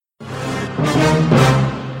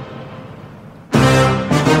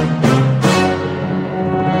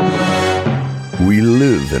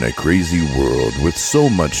crazy world with so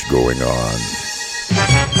much going on.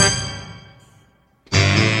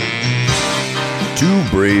 Two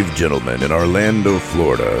brave gentlemen in Orlando,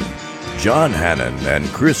 Florida, John Hannon and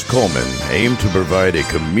Chris Coleman, aim to provide a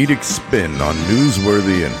comedic spin on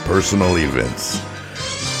newsworthy and personal events,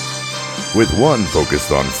 with one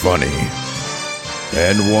focused on funny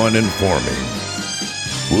and one informing.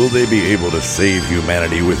 Will they be able to save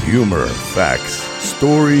humanity with humor, facts,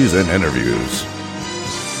 stories, and interviews?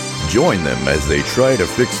 Join them as they try to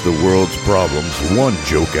fix the world's problems one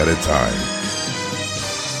joke at a time.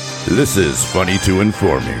 This is Funny to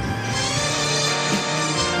Informing.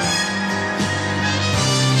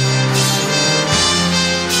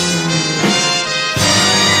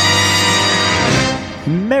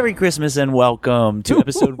 Merry Christmas and welcome to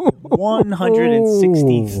episode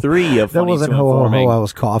 163 of Funny That wasn't to ho, Informing. I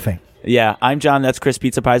was coughing. Yeah, I'm John. That's Chris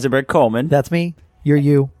Pizza Pies and Bread Coleman. That's me. You're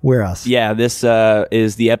you. We're us. Yeah, this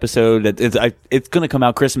is the episode that it's going to come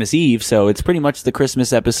out Christmas Eve, so it's pretty much the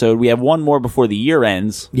Christmas episode. We have one more before the year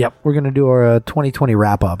ends. Yep. We're going to do our 2020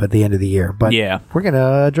 wrap up at the end of the year. But Yeah. we're going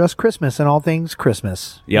to address Christmas and all things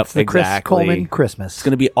Christmas. Yep, it's the Chris exactly. Coleman Christmas. It's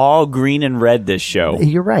going to be all green and red this show.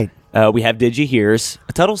 You're right. We have Did You Hears?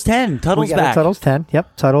 Tuttle's 10. Tuttle's We got back. Tuttle's 10.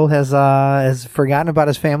 Yep. Tuttle has forgotten about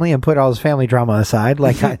his family and put all his family drama aside,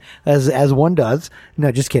 like as one does.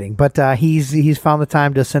 No, just kidding. But he's found the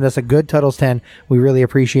time to send us a good Tuttle's 10. We really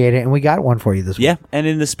appreciate it, and we got one for you this week. Yeah, and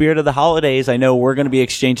in the spirit of the holidays, I know we're going to be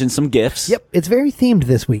exchanging some gifts. Yep. It's very themed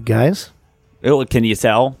this week, guys. Oh, can you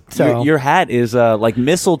tell? So- your hat is like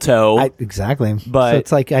mistletoe. Exactly. But- so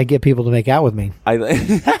it's like I get people to make out with me. I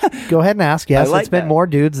Go ahead and ask. Yes, I like it's been that. more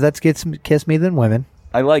dudes that's kiss me than women.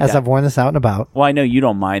 like as that. I've worn this out and about. Well, I know you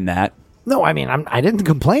don't mind that. No, I mean I didn't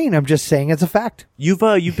complain. I'm just saying it's a fact. You've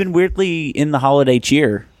been weirdly in the holiday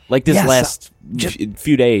cheer like this Yes, last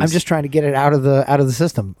few days. I'm just trying to get it out of the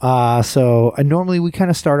system. So normally we kind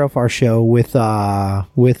of start off our show with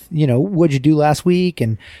what'd you do last week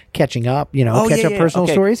and catching up. Catch up personal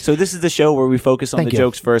Okay. stories. So this is the show where we focus on Thank the you.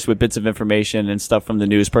 jokes first with bits of information and stuff from the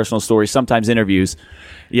news, personal stories, sometimes interviews.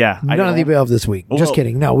 Yeah, None of the above this week. Just Well-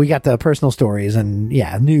 kidding. No, we got the personal stories and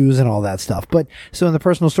news and all that stuff. But so in the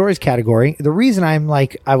personal stories category, the reason I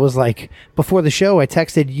was like before the show, I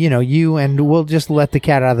texted you and we'll just let the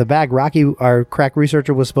cat out of the bag. Rocky, our crack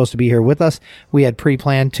researcher, was supposed to be here with us. We had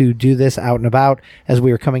pre-planned to do this out and about as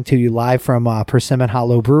we were coming to you live from Persimmon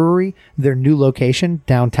Hollow Brewery, their new location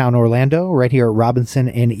downtown Orlando, right here at Robinson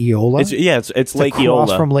and Eola. It's Lake across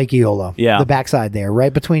Eola. from Lake Eola. Yeah. The backside there,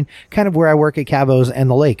 right between kind of where I work at Cabos and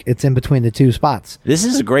the lake. It's in between the two spots. This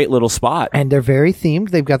is a great little spot. And they're very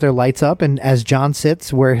themed. They've got their lights up. And as John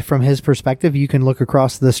sits, where from his perspective, you can look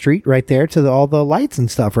across the street right there to all the lights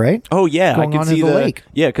and stuff, right? Oh yeah, Going I can on see in the lake.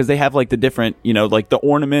 Yeah, because they have like the different, like the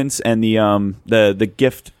ornaments and the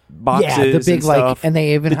gift boxes. Yeah, the big and stuff. and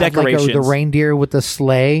they even the have like decorations. the reindeer with the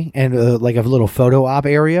sleigh and like a little photo op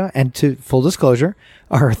area. And to full disclosure,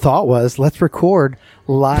 our thought was let's record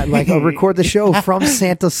record the show from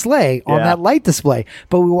Santa's sleigh on Yeah. that light display.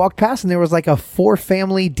 But we walked past and there was like a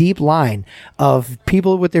 4-family deep line of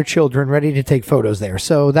people with their children ready to take photos there.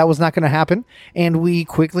 So that was not going to happen. And we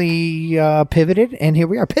quickly pivoted, and here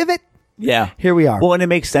we are. Pivot. Yeah, Here we are. Well, and it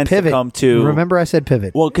makes sense Pivot. to come to. Remember, I said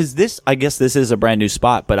pivot. Well, because I guess this is a brand new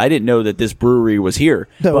spot, but I didn't know that this brewery was here.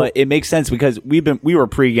 No. But it makes sense because we were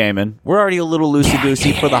pre-gaming. We're already a little loosey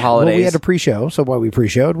goosey for the holidays. Well, we had a pre-show, so while we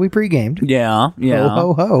pre-showed, we pre-gamed. yeah. Ho,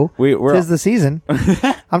 ho, ho. We're Tis the season.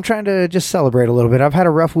 I'm trying to just celebrate a little bit. I've had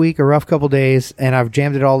a rough week, a rough couple days, and I've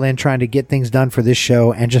jammed it all in trying to get things done for this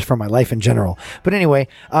show and just for my life in general. But anyway,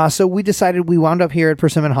 so we decided we wound up here at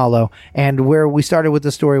Persimmon Hollow, and where we started with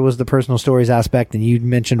the story was the personal stories aspect, and you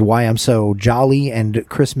mentioned why I'm so jolly and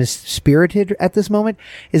Christmas spirited at this moment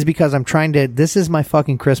is because I'm trying to, this is my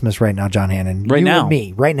fucking Christmas right now, John Hannon. Right You now. and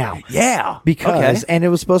me, right now. yeah. Because Okay. and it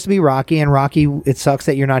was supposed to be Rocky, and Rocky, it sucks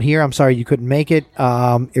that you're not here. I'm sorry you couldn't make it.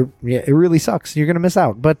 It really sucks. You're gonna miss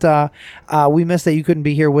out. But we missed that you couldn't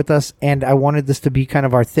be here with us, and I wanted this to be kind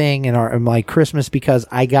of our thing and my Christmas because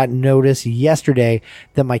I got notice yesterday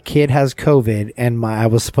that my kid has COVID, and I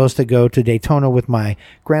was supposed to go to Daytona with my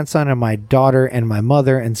grandson and my daughter and my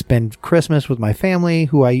mother and spend Christmas with my family,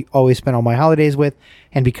 who I always spend all my holidays with.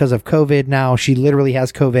 And because of COVID now, she literally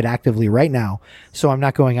has COVID actively right now. So I'm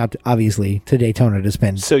not going out, obviously, to Daytona to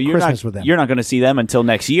spend So Christmas with them. You're not going to see them until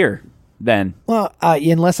next year. Then Well,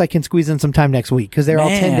 unless I can squeeze in some time next week, because they're all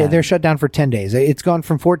 10 days. Man. They're shut down for 10 days. It's gone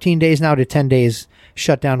from 14 days now to 10 days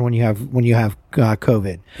shut down when you have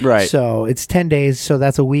COVID. Right. So it's 10 days. So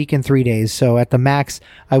that's a week and 3 days. So at the max,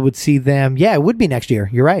 I would see them. Yeah, it would be next year.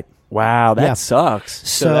 You're right. Wow, that Yeah. sucks.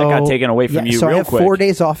 So that got taken away from you so real I have quick. 4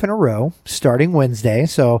 days off in a row, starting Wednesday.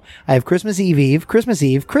 So I have Christmas Eve,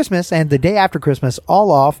 Christmas, and the day after Christmas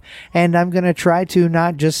all off. And I'm going to try to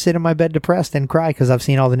not just sit in my bed depressed and cry because I've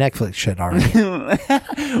seen all the Netflix shit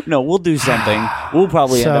already. No, we'll do something. We'll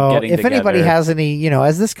probably end up So getting if together. anybody has any,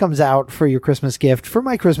 as this comes out for your Christmas gift, for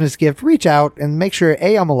my Christmas gift, reach out and make sure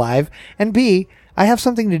A, I'm alive, and B, I have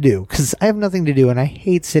something to do because I have nothing to do and I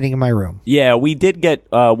hate sitting in my room. Yeah, we did get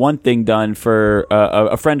one thing done for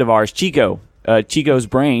a friend of ours, Chico. Chico's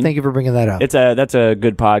Brain. Thank you for bringing that up. That's a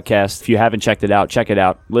good podcast. If you haven't checked it out, check it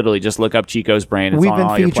out. Literally, just look up Chico's Brain. It's We've on been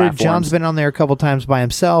all your featured. platforms. John's been on there a couple times by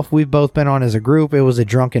himself. We've both been on as a group. It was a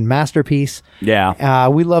drunken masterpiece. Yeah,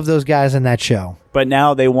 We love those guys in that show. but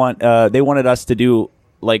now they wanted us to do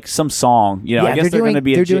like some song. I guess they're going to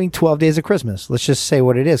be. They're doing 12 Days of Christmas. Let's just say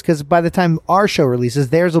what it is, because by the time our show releases,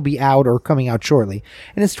 theirs will be out or coming out shortly.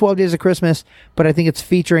 And it's 12 Days of Christmas, but I think it's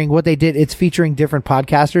featuring what they did. It's featuring different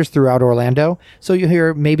podcasters throughout Orlando. So you'll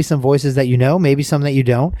hear maybe some voices that you know, maybe some that you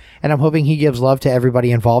don't. And I'm hoping he gives love to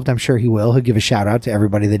everybody involved. I'm sure he will. He'll give a shout out to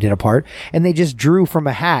everybody that did a part. And they just drew from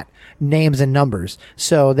a hat names and numbers.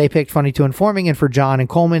 So they picked Funny to Informing, and for John and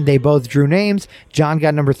Coleman, they both drew names. John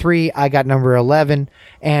got number 3, I got number 11,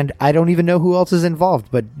 and I don't even know who else is involved.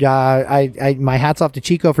 But my hat's off to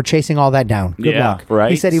Chico for chasing all that down. Good Yeah, luck. right.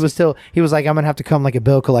 He said he was like, I'm gonna have to come like a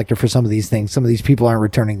bill collector for some of these things. Some of these people aren't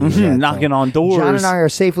returning these yet. knocking on doors. John and I are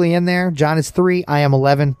safely in there. John is 3, I am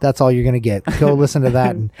 11. That's all you're gonna get. Go listen to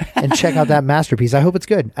that and check out that masterpiece. I hope it's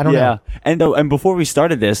good. I don't know. And before we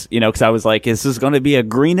started this, because I was like, this is going to be a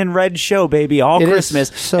green and red show, baby, all It is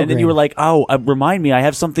Christmas. so and then you green. were like, oh, remind me, I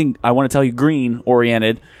have something I want to tell you green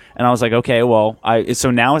oriented. And I was like, okay, well,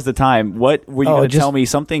 so now is the time. What were you going to tell me?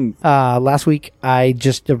 Something? Last week, I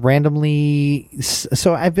just randomly.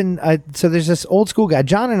 So I've been. So there's this old school guy,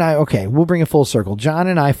 John and I. Okay, we'll bring it full circle. John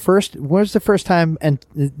and I first. Where's the first time and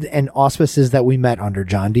auspices that we met under,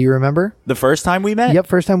 John? Do you remember? The first time we met? Yep,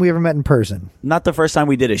 first time we ever met in person. Not the first time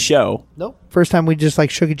we did a show. Nope. First time we just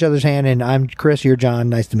like shook each other's hand, and I'm Chris, you're John.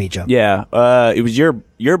 Nice to meet you. Yeah. It was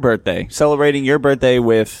your birthday. Celebrating your birthday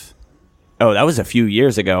with. Oh, that was a few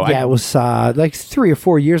years ago. Yeah, it was like 3 or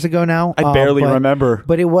 4 years ago now. I barely remember.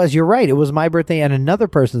 But it was, you're right, it was my birthday and another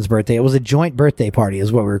person's birthday. It was a joint birthday party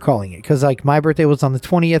is what we were calling it. Because like my birthday was on the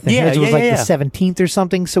 20th and his was like the 17th or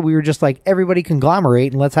something. So we were just like, everybody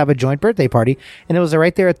conglomerate and let's have a joint birthday party. And it was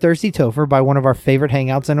right there at Thirsty Topher by one of our favorite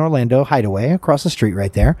hangouts in Orlando, Hideaway, across the street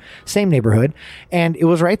right there. Same neighborhood. And it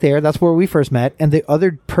was right there. That's where we first met. And the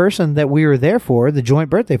other person that we were there for, the joint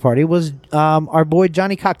birthday party, was our boy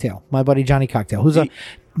Johnny Cocktail, my buddy Johnny Cocktail, who's a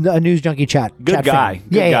News Junkie chat guy. fan.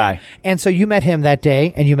 Good guy. And so you met him that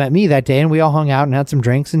day and you met me that day and we all hung out and had some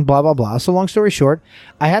drinks and blah, blah, blah. So long story short,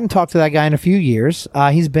 I hadn't talked to that guy in a few years.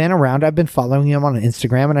 He's been around. I've been following him on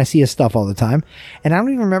Instagram and I see his stuff all the time. And I don't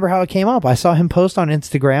even remember how it came up. I saw him post on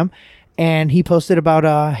Instagram and he posted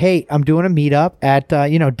about, hey, I'm doing a meetup at,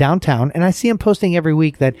 downtown. And I see him posting every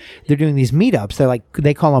week that they're doing these meetups.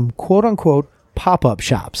 They call them quote unquote pop-up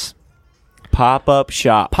shops. Pop-up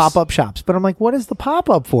shops. But I'm like, what is the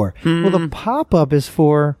pop-up for? Well, the pop-up is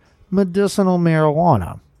for medicinal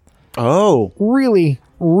marijuana. Oh. Really,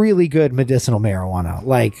 really good medicinal marijuana.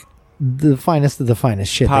 Like the finest of the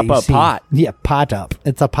finest shit that you Pop-up see. pot. Yeah, pot-up.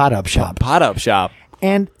 It's a pot-up shop. Pot-up shop.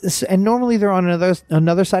 And normally they're on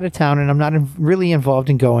another side of town, and I'm not really involved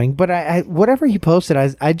in going. But I whatever he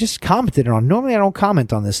posted, I just commented on. Normally I don't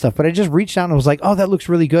comment on this stuff, but I just reached out and was like, "Oh, that looks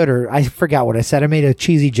really good," or I forgot what I said. I made a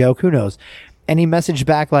cheesy joke. Who knows? And he messaged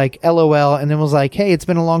back like LOL, and then was like, "Hey, it's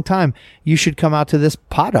been a long time. You should come out to this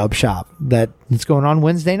pot-up shop that's going on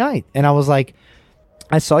Wednesday night." And I was like,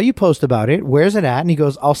 "I saw you post about it. Where's it at?" And he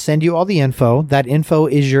goes, "I'll send you all the info. That info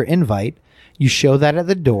is your invite. You show that at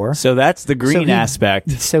the door." So that's the green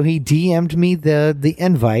aspect. So he DM'd me the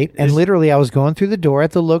invite, and literally I was going through the door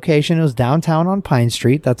at the location. It was downtown on Pine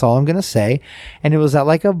Street. That's all I'm gonna say. And it was at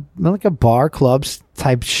like a bar club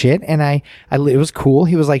type shit. And it was cool.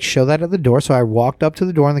 He was like, "Show that at the door." So I walked up to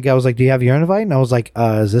the door, and the guy was like, "Do you have your invite?" And I was like,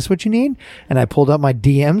 "Is this what you need?" And I pulled up my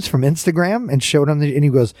DMs from Instagram and showed him and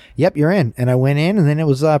he goes, "Yep, you're in." And I went in, and then it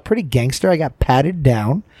was pretty gangster. I got patted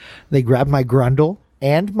down. They grabbed my grundle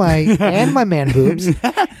and my man boobs,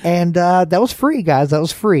 and that was free, guys. That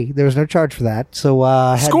was free. There was no charge for that. So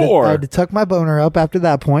I had to tuck my boner up after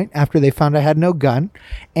that point. After they found I had no gun,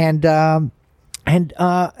 and like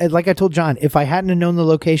I told John, if I hadn't have known the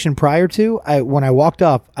location prior to, when I walked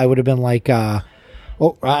up, I would have been like,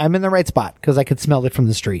 "Oh, I'm in the right spot," because I could smell it from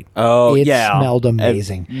the street. Oh, it yeah. smelled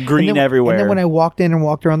amazing, Green everywhere. And then when I walked in and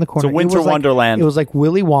walked around the corner, It's a winter it was wonderland. It was like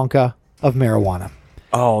Willy Wonka of marijuana.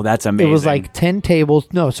 Oh, that's It amazing. was like 20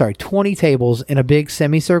 tables in a big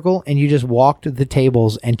semicircle, and you just walked the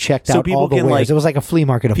tables and checked So out people all the can, wares. like- It was like a flea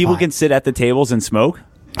market of people pie. can sit at the tables and smoke.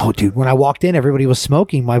 Oh, dude, when I walked in, everybody was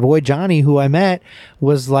smoking. My boy Johnny, who I met,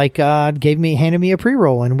 was like, handed me a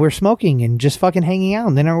pre-roll, and we're smoking and just fucking hanging out.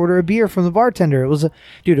 And then I ordered a beer from the bartender. It was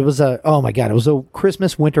oh my God, it was a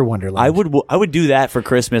Christmas winter wonderland. I would do that for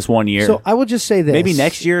Christmas one year. So I will just say this. Maybe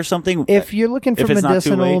next year or something. If you're looking for If it's not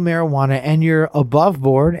too medicinal late. marijuana and you're above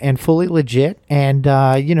board and fully legit and,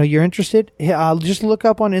 you're interested, just look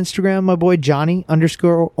up on Instagram, my boy Johnny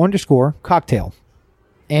 __ cocktail.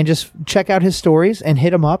 And just check out his stories and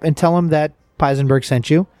hit him up and tell him that Peisenberg sent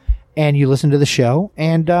you, and you listen to the show,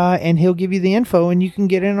 and he'll give you the info, and you can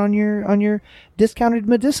get in on your discounted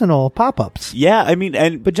medicinal pop-ups. Yeah, I mean,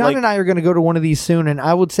 But John and I are going to go to one of these soon, and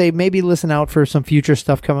I would say maybe listen out for some future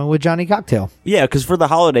stuff coming with Johnny Cocktail. yeah, because for the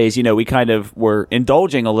holidays, we kind of were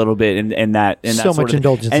indulging a little bit in that. So sort much of-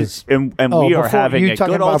 indulgences. and we are before- having you a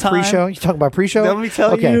talking good about old time. pre-show? You talking about pre-show? Let me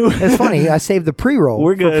tell okay. you. It's funny. I saved the pre-roll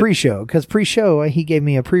We're for good. pre-show, because pre-show he gave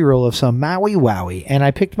me a pre-roll of some Maui Wowie, and I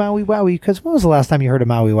picked Maui Wowie because when was the last time you heard of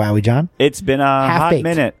Maui Wowie, John? It's been a hot Half-Baked.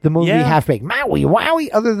 minute. The movie Yeah. Half-Baked. Maui Wowie.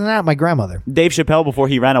 Other than that, my grandmother. Dave Chappelle before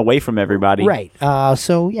he ran away from everybody. Right.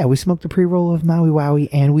 So yeah, we smoked the pre-roll of Maui Wowie,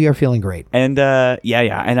 and we are feeling great. And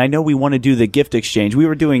yeah, and I know we want to do the gift exchange. We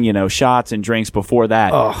were doing shots and drinks before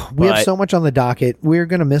that. We have but so much on the docket. We're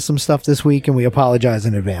gonna miss some stuff this week, and we apologize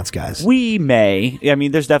in advance, guys. We may. I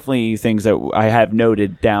mean, there's definitely things that I have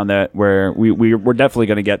noted down that where we're definitely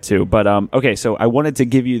going to get to. But okay, so I wanted to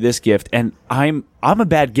give you this gift, and I'm a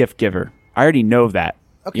bad gift giver. I already know that.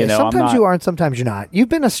 Okay, I'm sometimes not- you are and sometimes you're not. You've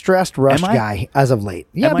been a stressed, rushed Am I? guy as of late.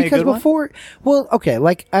 Yeah, Am I a because good one? before, well, okay,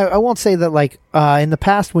 like I won't say that. Like in the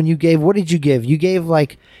past, when you gave, what did you give? You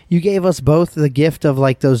gave us both the gift of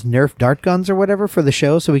like those Nerf dart guns or whatever for the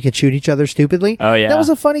show, so we could shoot each other stupidly. Oh, yeah. that was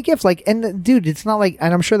a funny gift. Like, and dude, it's not like,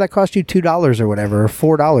 and I'm sure that cost you $2 or whatever, or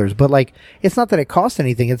 $4, but like, it's not that it cost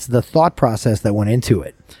anything. It's the thought process that went into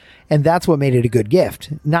it. And that's what made it a good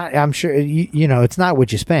gift. Not, I'm sure, it's not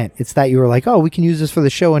what you spent. It's that you were like, oh, we can use this for the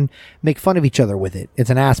show and make fun of each other with it. It's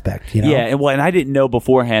an aspect, Yeah, and I didn't know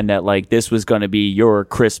beforehand that like this was going to be your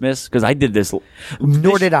Christmas because I did this.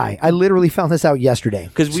 Nor did I. I literally found this out yesterday.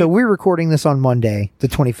 'Cause So we're recording this on Monday, the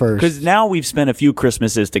 21st. Because now we've spent a few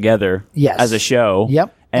Christmases together. Yes. As a show.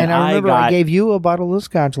 Yep. And I remember I got, gave you a bottle of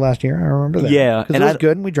scotch last year. I remember that. Yeah, Because and it was I-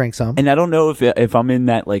 good and we drank some. And I don't know if I'm in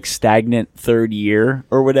that like stagnant third year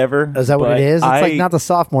or whatever. Is that what but it is? It's I, like not the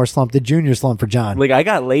sophomore slump, the junior slump for John. like I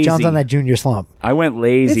got lazy. John's on that junior slump. I went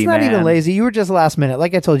lazy. It's not man. even lazy. You were just last minute.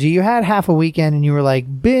 Like I told you, you had half a weekend and you were like,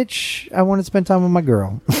 bitch, I want to spend time with my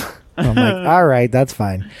girl. I'm like, all right, that's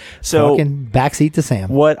fine. So- fucking backseat to Sam.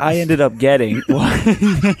 What I ended up getting,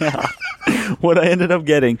 what I ended up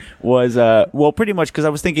getting was, pretty much because I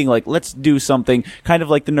was thinking like, let's do something kind of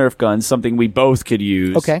like the Nerf guns, something we both could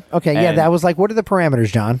use. Okay. Yeah, And, that was like, what are the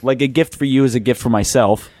parameters, John? like a gift for you is a gift for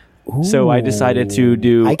myself. So I decided to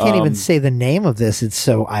do. I can't even say the name of this. It's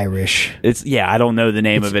so Irish. I don't know the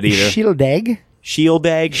name of it either. Shieldag.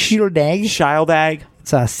 Shieldag. Shieldag. Shieldag.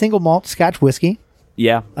 It's a single malt Scotch whiskey.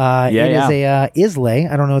 Yeah. It is a Islay.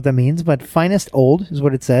 I don't know what that means, but finest old is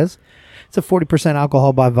what it says. It's a 40%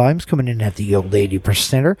 alcohol by volumes, coming in at the old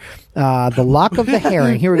 80%er. The lock of the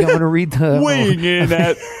herring. Here we go. I'm going to read the weighing in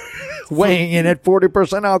at weighing in at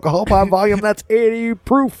 40% alcohol by volume. That's 80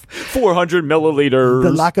 proof. 400 milliliters.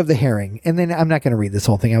 The lock of the herring. And then I'm not going to read this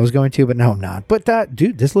whole thing. I was going to, but no, I'm not. But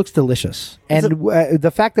dude, this looks delicious. And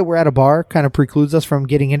the fact that we're at a bar kind of precludes us from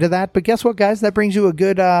getting into that. But guess what, guys? That brings you a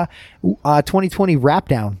good 2020 wrap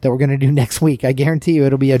down that we're going to do next week. I guarantee you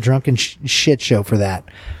it'll be a drunken shit show for that.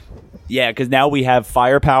 Yeah, because now we have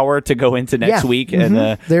firepower to go into next week, and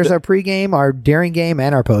there's our pregame, our daring game,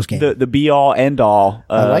 and our postgame. the be all end all.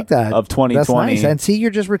 I like that of 2020. That's nice. And see,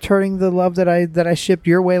 you're just returning the love that I shipped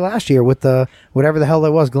your way last year with the whatever the hell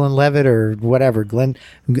that was, Glenlivet or whatever.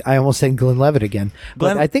 I almost said Glenlivet again,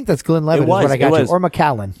 but I think that's Glenlivet is what I got you, or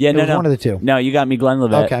Macallan. Yeah, it was no, one of the two. No, you got me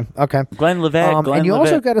Glenlivet. Okay. Glenlivet. And you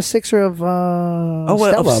also got a sixer of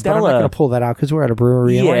Stella, but I'm not going to pull that out because we're at a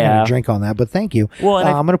brewery and we're not going to drink on that. But thank you. Well, and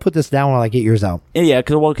I'm going to put this down while I get yours out. Yeah,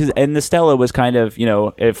 because and the Stella was kind of,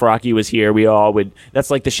 if Rocky was here, we all would. That's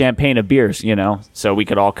like the champagne of beers, so we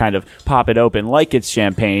could all kind of pop it open like it's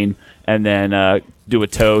champagne, and then do a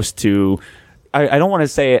toast to. I don't want to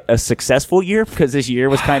say a successful year because this year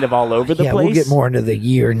was kind of all over the place. We'll get more into the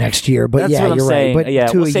year next year, but That's what I'm you're saying. right. But Yeah,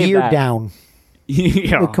 to we'll a save year that. down,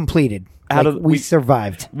 Yeah. we're completed. We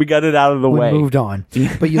survived. We got it out of the We way. moved on.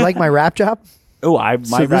 But you like my wrap job? Oh,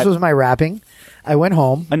 This was my wrapping. I went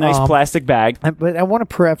home. A nice plastic bag. But I want to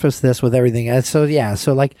preface this with everything. So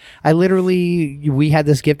like we had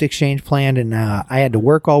this gift exchange planned, and I had to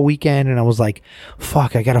work all weekend, and I was like,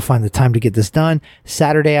 fuck, I got to find the time to get this done.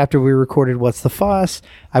 Saturday after we recorded What's the Fuss,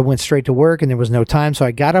 I went straight to work, and there was no time. So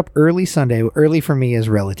I got up early Sunday. Early for me is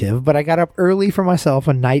relative, but I got up early for myself,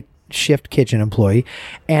 a night shift kitchen employee,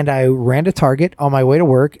 and I ran to Target on my way to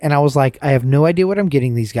work, and I was like, I have no idea what I'm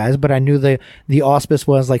getting these guys, but I knew the auspice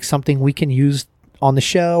was like something we can use on the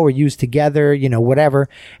show or use together, whatever.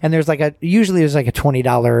 And usually there's like a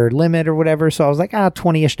 $20 limit or whatever. So I was like,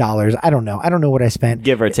 $20-ish. I don't know what I spent.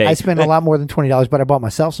 Give or take. I spent a lot more than $20, but I bought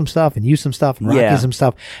myself some stuff and you some stuff and Rocky some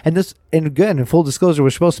stuff. And again, in full disclosure,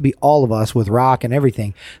 was supposed to be all of us with Rock and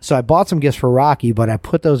everything. So I bought some gifts for Rocky, but I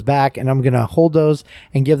put those back, and I'm going to hold those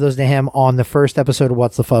and give those to him on the first episode of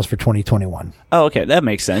What's the Fuss for 2021. Oh, okay. That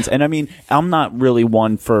makes sense. And I mean, I'm not really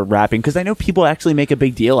one for rapping because I know people actually make a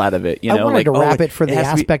big deal out of it. I wanted to wrap it for the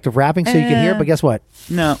aspect of rapping so you could hear, but guess what?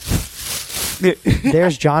 No.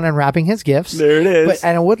 There's John unwrapping his gifts. There it is.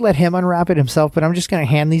 And I would let him unwrap it himself, but I'm just going to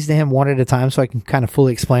hand these to him one at a time so I can kind of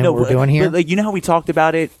fully explain what we're doing here. But you know how we talked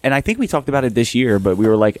about it? And I think we talked about it this year, but we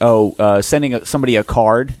were like, sending somebody a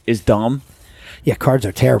card is dumb. Yeah, cards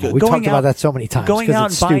are terrible. We talked about that so many times. Going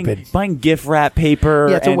out and buying gift wrap paper.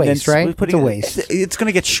 Yeah, it's a waste, right? It's a waste. It's going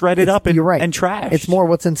to get shredded up and, you're right. and trashed. It's more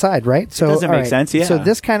what's inside, right? So it doesn't make sense, yeah. So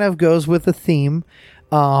this kind of goes with the theme.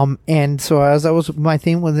 And so as I was, my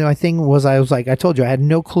thing was, I was like, I told you, I had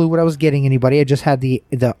no clue what I was getting anybody. I just had the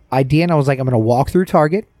idea, and I was like, I'm going to walk through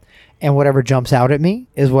Target, and whatever jumps out at me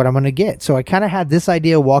is what I'm going to get. So I kind of had this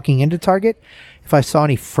idea walking into Target. If I saw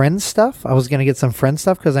any Friends stuff, I was going to get some Friends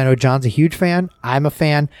stuff because I know John's a huge fan. I'm a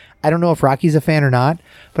fan. I don't know if Rocky's a fan or not,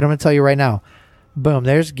 but I'm going to tell you right now. Boom,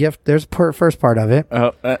 there's gift. There's first part of it.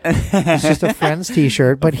 It's just a Friends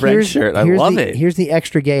t-shirt. But here's shirt. I love it. Here's the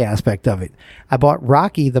extra gay aspect of it. I bought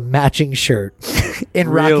Rocky the matching shirt in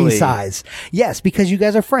Really? Rocky size. Yes, because you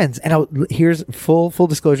guys are friends. And here's full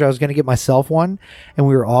disclosure. I was going to get myself one, and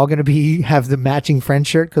we were all going to have the matching Friends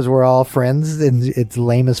shirt because we're all friends, and it's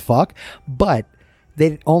lame as fuck. But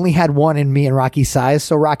they only had one in me and Rocky's size,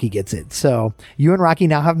 so Rocky gets it. So you and Rocky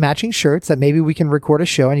now have matching shirts that maybe we can record a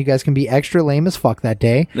show and you guys can be extra lame as fuck that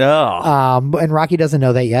day. Oh. And Rocky doesn't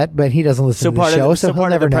know that yet, but he doesn't listen to the show, so he'll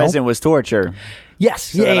never know. Present was torture.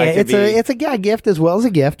 Yes, it's a gag gift as well as a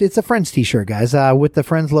gift. It's a Friends t-shirt, guys, with the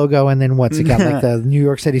Friends logo, and then what's it got, like the New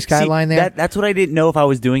York City skyline there? That's what I didn't know if I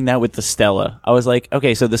was doing that with the Stella. I was like,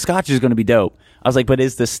 okay, so the Scotch is going to be dope. I was like, but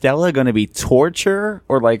is the Stella going to be torture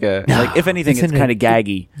or like if anything, it's kind of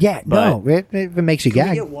gaggy? It makes you gag. Can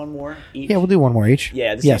we get one more each? Yeah, we'll do one more each.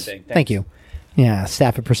 Yeah, the same thing. Thank you. Yeah,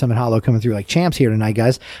 staff at Persimmon Hollow coming through like champs here tonight,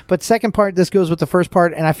 guys. But second part, this goes with the first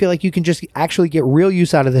part, and I feel like you can just actually get real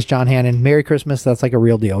use out of this, John Hannon. Merry Christmas, that's like a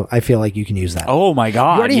real deal. I feel like you can use that. Oh my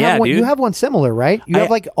God, you already have one, dude. You have one similar, right? You have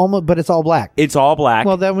like almost, but it's all black. It's all black.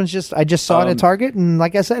 Well, that one's I just saw it at Target, and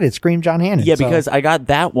like I said, it screamed John Hannon. Yeah, because I got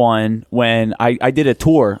that one when I did a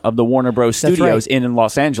tour of the Warner Bros. Studios in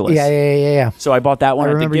Los Angeles. Yeah. So I bought that one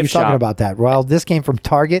I at the remember you gift talking shop. about that. Well, this came from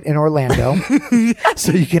Target in Orlando,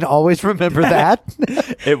 so you can always remember that.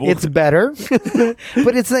 It's better,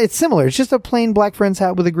 but it's similar. It's just a plain black Friends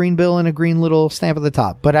hat with a green bill and a green little stamp at the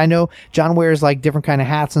top. But I know John wears like different kind of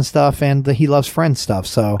hats and stuff, and he loves Friends stuff.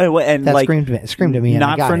 So and that like, screamed at me.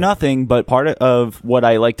 Not for nothing, but part of what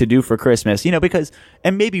I like to do for Christmas, because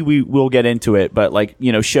and maybe we will get into it, but like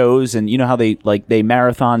shows and how they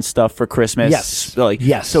marathon stuff for Christmas. Yes,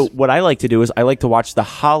 yes. So what I like to do is I like to watch the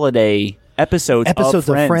holiday episodes of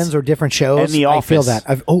Friends or different shows. And The Office.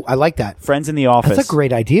 I feel that. I like that. Friends in The Office. That's a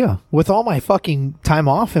great idea. With all my fucking time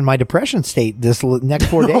off and my depression state this next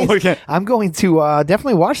 4 days, I'm going to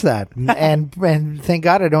definitely watch that. and thank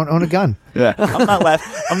God I don't own a gun. Yeah,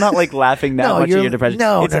 I'm not like laughing that much at your depression.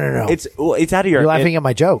 No. It's out of your. You're laughing at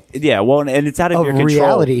my joke. Yeah, well, and it's out of your control.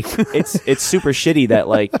 Reality. it's super shitty that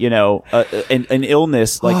an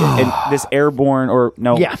illness like this airborne or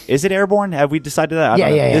no, is it airborne? Have we decided that?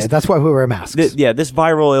 Yeah. That's why we wear masks. This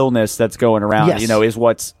viral illness that's going around, is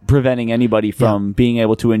what's preventing anybody from being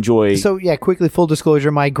able to enjoy. So quickly, full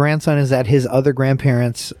disclosure: my grandson is at his other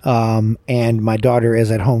grandparents, and my daughter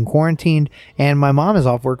is at home quarantined, and my mom is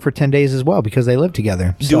off work for 10 days as well because they live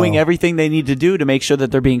together. Doing everything they need to do to make sure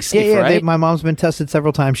that they're being safe, right? My mom's been tested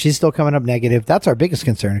several times. She's still coming up negative. That's our biggest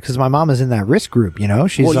concern because my mom is in that risk group,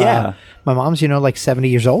 She's, my mom's, like 70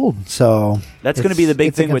 years old. So that's going to be the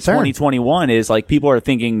big thing with 2021 is like people are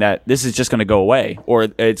thinking that this is just going to go away or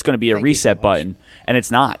it's going to be a reset button, and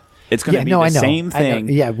it's not. It's going to be the same thing.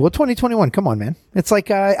 Yeah, well, 2021. Come on, man. It's like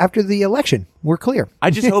after the election, we're clear. I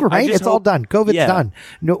just hope, right? It's all done. COVID's done.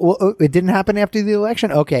 No, well, it didn't happen after the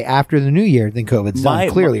election. Okay, after the new year, then COVID's done.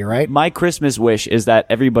 Clearly, right? My Christmas wish is that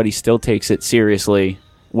everybody still takes it seriously.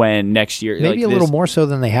 When next year, maybe like a little more so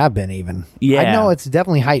than they have been, even. Yeah, I know it's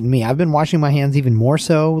definitely heightened me. I've been washing my hands even more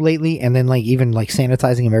so lately, and then even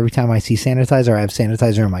sanitizing them every time I see sanitizer. I have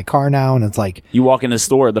sanitizer in my car now, and it's like you walk in the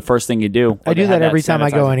store, the first thing you do. I do that every time I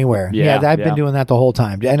go anywhere. Yeah, I've been doing that the whole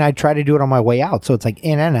time, and I try to do it on my way out, so it's like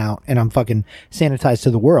in and out, and I'm fucking sanitized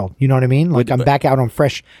to the world. You know what I mean? Like I'm back out on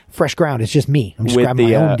fresh ground. It's just me. I'm just grabbing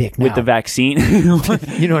my own dick now. With the vaccine.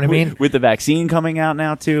 You know what I mean? With the vaccine coming out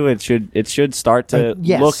now too, it should start to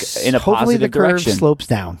look in a hopefully positive the curve direction. slopes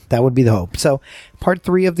down. That would be the hope. So part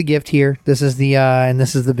 3 of the gift here. This is the and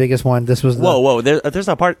this is the biggest one. This was the, whoa. There's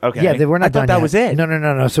a part. Okay, yeah, we're not I done. That yet. was it.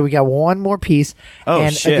 No. So we got one more piece. Oh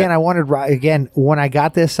and shit! Again, I wanted when I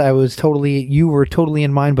got this, you were totally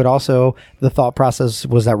in mind, but also the thought process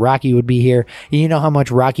was that Rocky would be here. You know how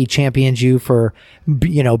much Rocky champions you for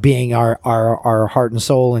being our heart and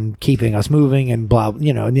soul and keeping us moving and blah,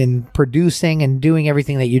 and producing and doing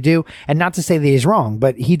everything that you do. And not to say that he's wrong,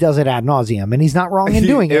 but he does it ad nauseum, and he's not wrong in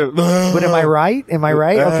doing it. But am I right?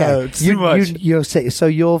 Okay. It's too much. You'll say so.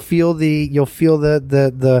 You'll feel the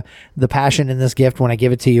passion in this gift when I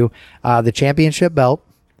give it to you. The championship belt.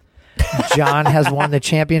 John has won the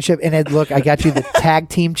championship, and look, I got you the tag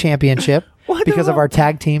team championship. Because of our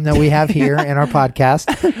tag team that we have here in our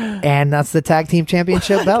podcast, and that's the tag team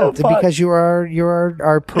championship belt. Because you are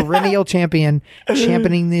our perennial championing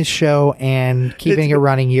this show and keeping it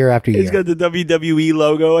running year after year. He's got the WWE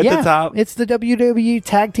logo at the top. It's the WWE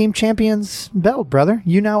Tag Team Champions belt, brother.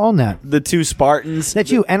 You now own that. The 2 Spartans.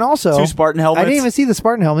 That's you, and also 2 Spartan helmets. I didn't even see the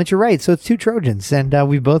Spartan helmet. You're right. So it's 2 Trojans, and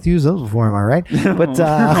we both used those before. Am I right?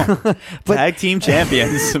 But tag team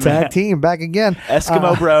champions. Tag team back again.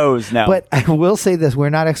 Eskimo Bros. Now, but I will say this: we're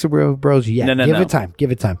not Eskimo Bros yet. No.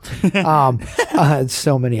 Give it time.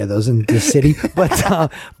 So many of those in this city, but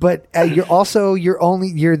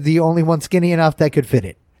you're the only one skinny enough that could fit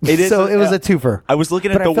it. So it was a twofer. I was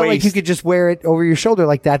looking at but the I felt waist. like you could just wear it over your shoulder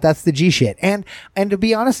like that. That's the G shit. And to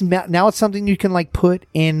be honest, now it's something you can put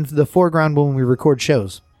in the foreground when we record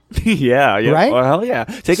shows. yeah. Right? Well, hell yeah.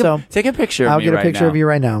 Take a picture of I'll me get a right picture now. of you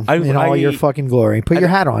right now in all your fucking glory. Put your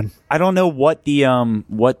hat on. I don't know what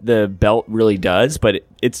the belt really does, but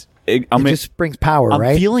it just brings power,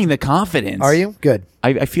 right? I'm feeling the confidence. Are you? Good.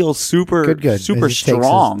 I feel super good. super He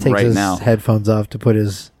strong takes right his now. Headphones off to put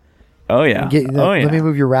his. Oh yeah. Let me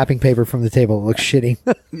move your wrapping paper from the table. It looks shitty.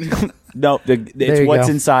 No, it's what's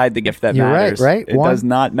inside the gift that You're matters. Right. It does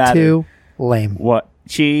not matter. 2, lame. What?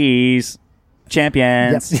 Cheese.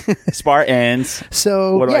 Champions. Spartans.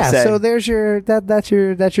 So what do I say? So there's that's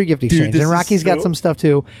your gift exchange. this And Rocky's got some stuff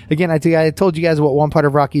too. Again, I told you guys what one part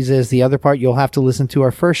of Rocky's is. The other part you'll have to listen to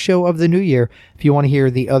our first show of the new year if you want to hear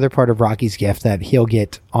the other part of Rocky's gift that he'll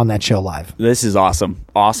get on that show live. This is awesome.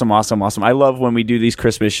 Awesome. I love when we do these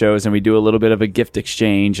Christmas shows and we do a little bit of a gift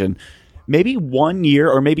exchange, and maybe one year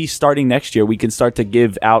or maybe starting next year, we can start to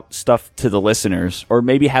give out stuff to the listeners, or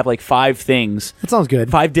maybe have 5 things. That sounds good.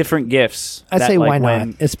 5 different gifts. I'd say why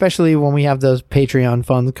not? Especially when we have those Patreon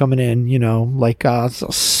funds coming in,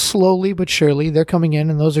 slowly but surely they're coming in,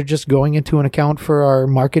 and those are just going into an account for our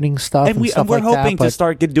marketing stuff and stuff we're like that. hoping to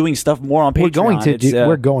start doing stuff more on Patreon.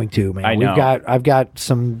 We're going to, man. I know. I've got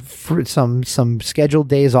some scheduled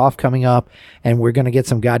days off coming up, and we're going to get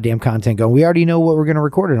some goddamn content going. We already know what we're going to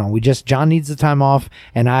record it on. John needs the time off,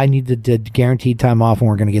 and I need the guaranteed time off, and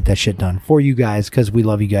we're going to get that shit done for you guys because we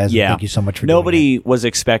love you guys. Yeah. And thank you so much for Nobody was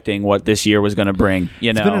expecting what this year was going to bring.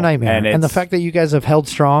 It's been a nightmare. And the fact that you guys have held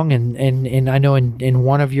strong, and I know in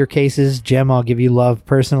one of your cases, Jem, I'll give you love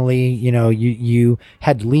personally. You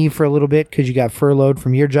had to leave for a little bit because you got furloughed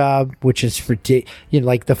from your job, which is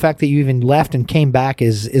the fact that you even left and came back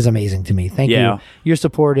is amazing to me. Thank you. Your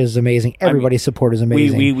support is amazing. Everybody's support is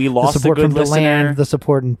amazing. We lost the support a good from DeLand, the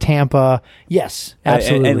support in Tampa. Yes,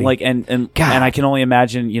 absolutely. And I can only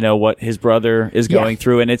imagine what his brother is going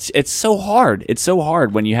through, and it's so hard. It's so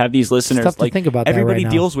hard when you have these listeners. It's tough to think about that everybody right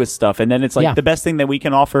now. deals with stuff, and then it's the best thing that we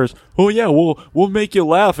can offer is, we'll make you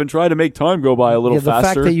laugh and try to make time go by a little faster.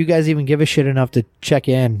 The fact that you guys even give a shit enough to check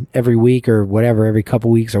in every week or whatever, every couple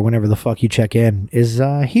weeks or whenever the fuck you check in is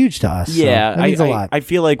huge to us. Yeah, so that means a lot. I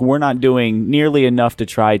feel like we're not doing nearly enough to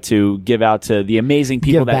try to give out to the amazing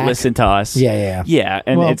people that listen to us. Yeah.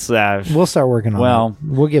 And well, it's we'll start working on that.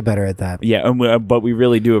 We'll get better at that. Yeah, but we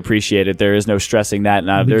really do appreciate it. There is no stressing that.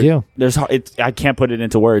 I can't put it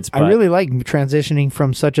into words. But I really like transitioning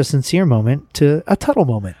from such a sincere moment to a Tuttle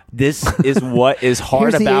moment. This is what is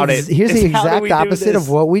hard Here's about it. Here's the It's how do exact we do opposite this? of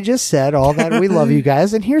what we just said. All that we love you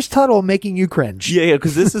guys, and here's Tuttle making you cringe. Yeah,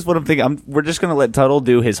 because this is what I'm thinking. We're just going to let Tuttle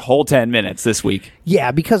do his whole 10 minutes this week.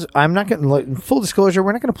 Yeah, because I'm not going to. Full disclosure,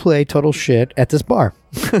 we're not going to play total shit at this bar.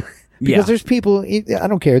 Because there's people, I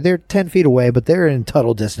don't care, they're 10 feet away, but they're in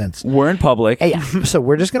Tuttle distance. We're in public. Yeah, so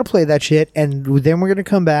we're just going to play that shit, and then we're going to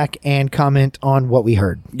come back and comment on what we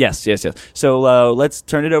heard. Yes. So let's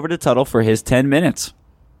turn it over to Tuttle for his 10 minutes.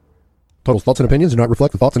 Tuttle's thoughts and opinions do not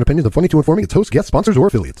reflect the thoughts and opinions of 22 Informing, its hosts, guests, sponsors, or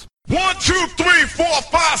affiliates. 1, 2, 3, 4,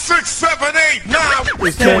 5, 6, 7, 8, 9.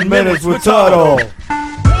 It's 10 minutes with Tuttle.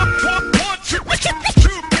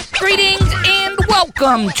 Greetings and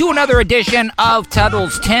welcome to another edition of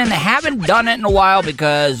Tuttle's 10. Haven't done it in a while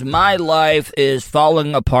because my life is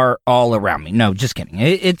falling apart all around me. No, just kidding.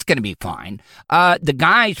 It's going to be fine. The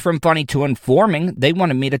guys from Funny to Informing, they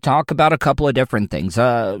wanted me to talk about a couple of different things.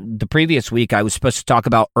 The previous week, I was supposed to talk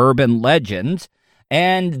about urban legends.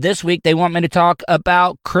 And this week, they want me to talk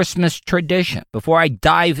about Christmas tradition. Before I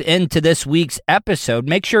dive into this week's episode,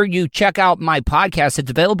 make sure you check out my podcast. It's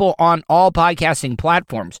available on all podcasting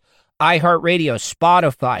platforms. iHeartRadio,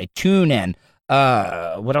 Spotify, TuneIn,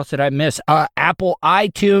 what else did I miss? Apple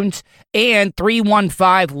iTunes, and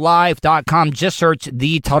 315live.com. Just search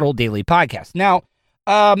the Tuttle Daily Podcast. Now,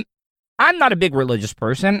 I'm not a big religious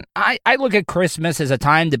person. I look at Christmas as a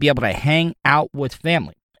time to be able to hang out with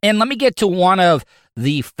family. And let me get to one of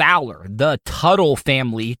the the Tuttle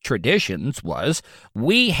family traditions was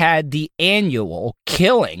we had the annual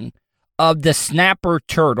killing of the snapper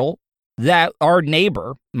turtle that our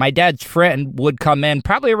neighbor, my dad's friend, would come in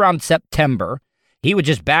probably around September. He would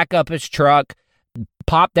just back up his truck,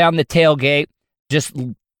 pop down the tailgate, just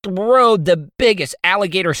throw the biggest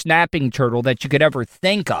alligator snapping turtle that you could ever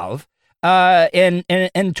think of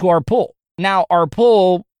into our pool. Now, our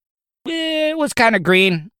pool, it was kind of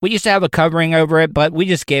green. We used to have a covering over it, but we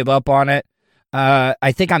just gave up on it.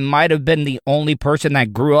 I think I might have been the only person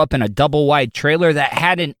that grew up in a double-wide trailer that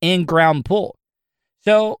had an in-ground pool.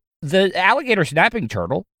 So the alligator snapping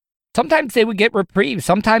turtle, sometimes they would get reprieve.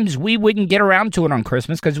 Sometimes we wouldn't get around to it on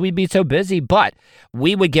Christmas because we'd be so busy, but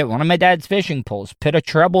we would get one of my dad's fishing poles, put a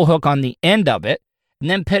treble hook on the end of it, and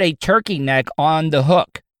then put a turkey neck on the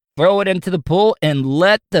hook. Throw it into the pool and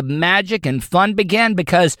let the magic and fun begin,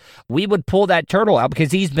 because we would pull that turtle out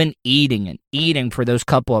because he's been eating and eating for those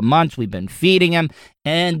couple of months. We've been feeding him,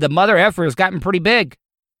 and the mother effer has gotten pretty big.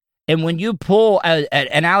 And when you pull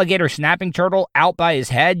an alligator snapping turtle out by his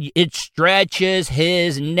head, it stretches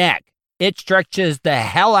his neck. It stretches the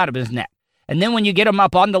hell out of his neck. And then when you get him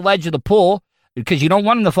up on the ledge of the pool, because you don't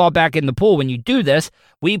want him to fall back in the pool, when you do this,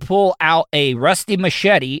 we pull out a rusty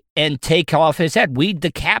machete and take off his head. We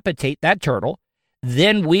decapitate that turtle.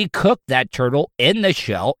 Then we cook that turtle in the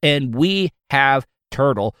shell, and we have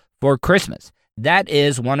turtle for Christmas. That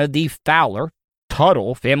is one of the Fowler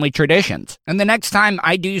Tuttle family traditions. And the next time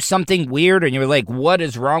I do something weird and you're like, what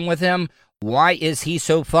is wrong with him? Why is he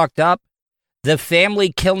so fucked up? The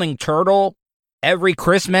family killing turtle every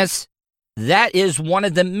Christmas, that is one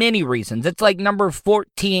of the many reasons. It's like number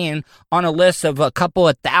 14 on a list of a couple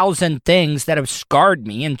of thousand things that have scarred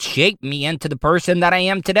me and shaped me into the person that I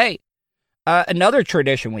am today. Another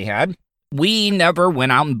tradition we had, we never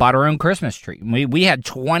went out and bought our own Christmas tree. We had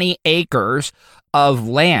 20 acres of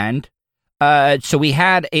land. So we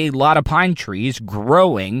had a lot of pine trees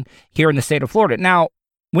growing here in the state of Florida. Now,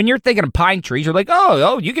 when you're thinking of pine trees, you're like,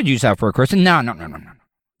 oh, you could use that for a Christmas. No.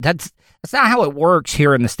 That's not how it works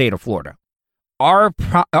here in the state of Florida. Our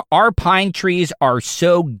pine trees are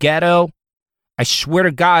so ghetto. I swear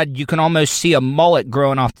to God, you can almost see a mullet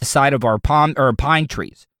growing off the side of our pine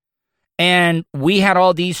trees. And we had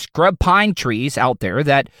all these scrub pine trees out there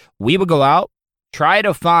that we would go out, try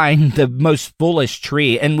to find the most fullest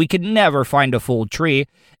tree, and we could never find a full tree.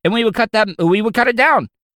 And we would cut it down.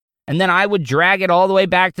 And then I would drag it all the way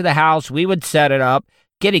back to the house. We would set it up,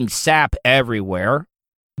 getting sap everywhere,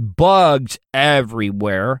 bugs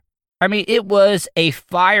everywhere. I mean, it was a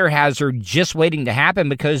fire hazard just waiting to happen,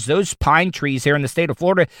 because those pine trees here in the state of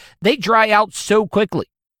Florida, they dry out so quickly.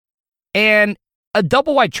 And a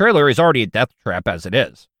double-wide trailer is already a death trap as it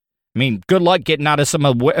is. I mean, good luck getting out of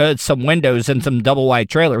some windows in some double-wide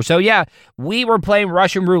trailers. So, yeah, we were playing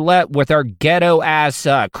Russian roulette with our ghetto-ass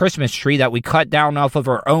Christmas tree that we cut down off of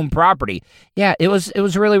our own property. Yeah, it was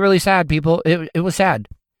really, really sad, people. It was sad.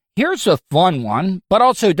 Here's a fun one, but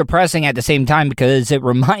also depressing at the same time, because it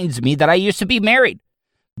reminds me that I used to be married.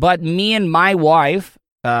 But me and my wife,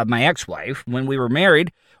 my ex-wife, when we were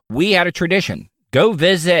married, we had a tradition. Go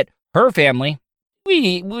visit her family.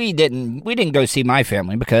 We didn't go see my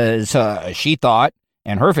family because she thought,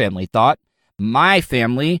 and her family thought, my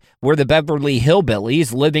family were the Beverly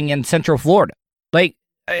Hillbillies living in Central Florida. Like,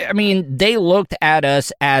 I mean, they looked at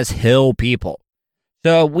us as hill people.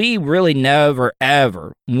 So we really never,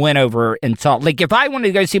 ever went over and saw. Like, if I wanted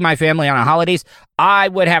to go see my family on the holidays, I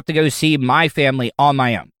would have to go see my family on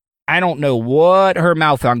my own. I don't know what her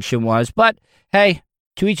malfunction was, but hey,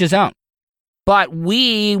 to each his own. But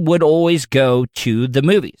we would always go to the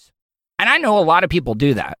movies. And I know a lot of people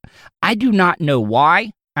do that. I do not know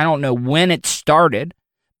why. I don't know when it started.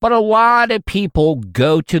 But a lot of people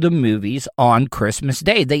go to the movies on Christmas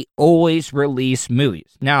Day. They always release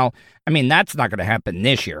movies. Now, I mean, that's not going to happen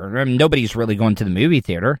this year. I mean, nobody's really going to the movie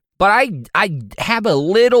theater. But I have a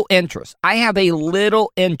little interest. I have a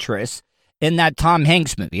little interest in that Tom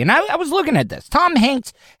Hanks movie. And I was looking at this. Tom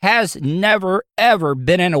Hanks has never, ever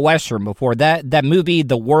been in a Western before. That movie,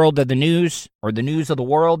 The World of the News, or The News of the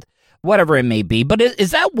World, whatever it may be. But is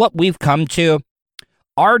that what we've come to?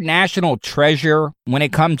 Our national treasure when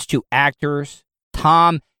it comes to actors,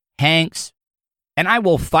 Tom Hanks, and I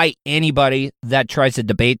will fight anybody that tries to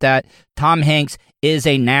debate that. Tom Hanks is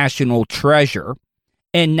a national treasure.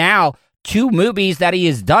 And now, 2 movies that he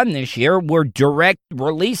has done this year were direct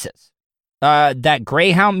releases. That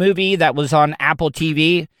Greyhound movie that was on Apple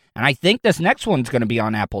TV, and I think this next one's going to be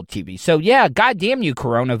on Apple TV. So yeah, goddamn you,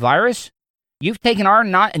 coronavirus. You've taken our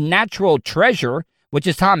natural treasure, which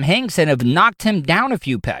is Tom Hanks, and have knocked him down a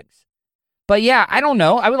few pegs. But yeah, I don't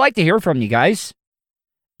know. I would like to hear from you guys.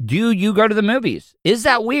 Do you go to the movies? Is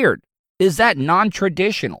that weird? Is that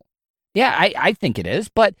non-traditional? Yeah, I think it is.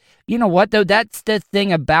 But you know what, though? That's the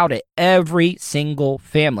thing about it. Every single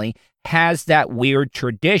family has that weird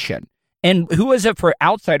tradition. And who is it for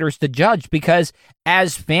outsiders to judge? Because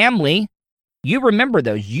as family, you remember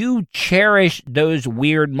those. You cherish those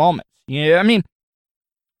weird moments. You know, I mean,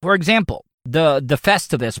 for example, the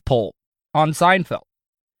Festivus poll on Seinfeld.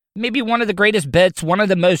 Maybe one of the greatest bits, one of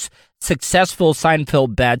the most successful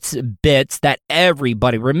Seinfeld bits that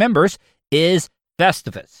everybody remembers is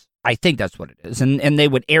Festivus. I think that's what it is. And they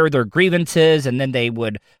would air their grievances, and then they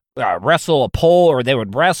would wrestle a pole, or they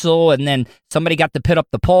would wrestle, and then somebody got to put up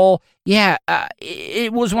the pole. Yeah,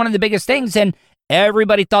 it was one of the biggest things, and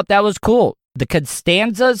everybody thought that was cool. The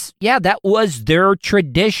Costanzas, yeah, that was their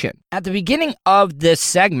tradition. At the beginning of this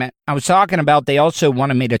segment, I was talking about they also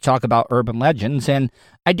wanted me to talk about urban legends, and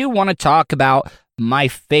I do want to talk about my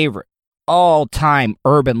favorite all-time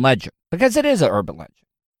urban legend, because it is an urban legend.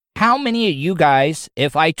 How many of you guys,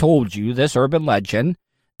 if I told you this urban legend,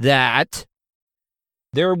 that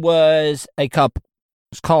there was a couple,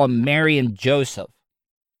 let's call them Mary and Joseph,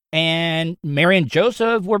 and Mary and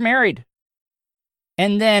Joseph were married.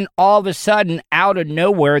 And then all of a sudden, out of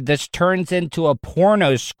nowhere, this turns into a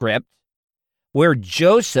porno script where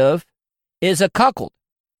Joseph is a cuckold.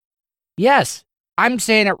 Yes, I'm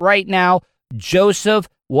saying it right now. Joseph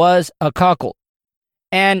was a cuckold.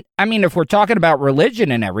 And, I mean, if we're talking about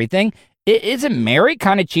religion and everything, isn't Mary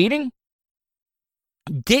kind of cheating?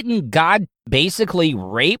 Didn't God basically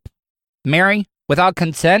rape Mary without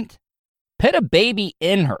consent? Put a baby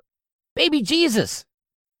in her. Baby Jesus.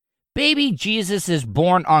 Baby Jesus is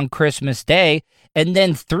born on Christmas Day, and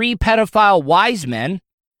then 3 pedophile wise men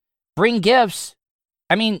bring gifts.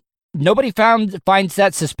 I mean, nobody finds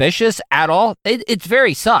that suspicious at all. It's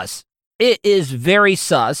very sus. It is very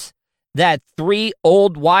sus that 3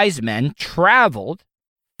 old wise men traveled,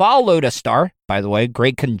 followed a star. By the way,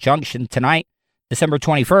 great conjunction tonight, December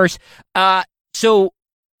 21st. So,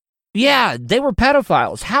 yeah, they were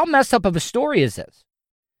pedophiles. How messed up of a story is this?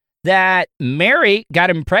 That Mary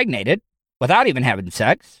got impregnated without even having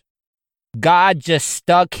sex. God just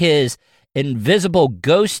stuck his invisible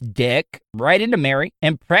ghost dick right into Mary,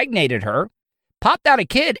 impregnated her, popped out a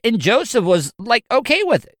kid, and Joseph was like okay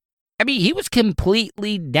with it. I mean, he was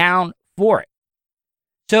completely down for it.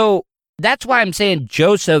 So that's why I'm saying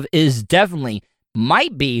Joseph is definitely,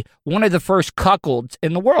 might be one of the first cuckolds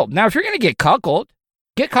in the world. Now, if you're going to get cuckold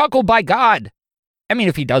by God. I mean,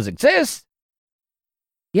 if he does exist.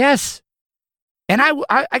 Yes. And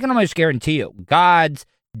I can almost guarantee you, God's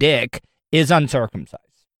dick is uncircumcised.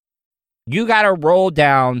 You got to roll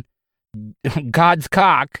down God's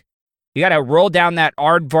cock. You got to roll down that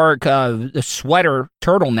aardvark sweater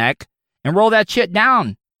turtleneck and roll that shit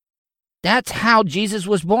down. That's how Jesus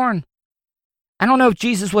was born. I don't know if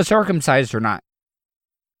Jesus was circumcised or not.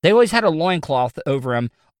 They always had a loincloth over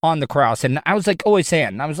him on the cross. And I was like, always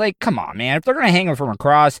saying, I was like, come on, man. If they're going to hang him from a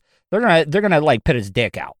cross, they're going to like put his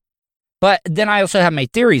dick out. But then I also have my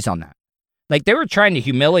theories on that. Like, they were trying to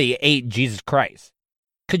humiliate Jesus Christ.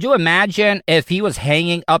 Could you imagine if he was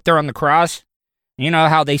hanging up there on the cross? You know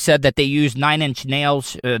how they said that they used 9-inch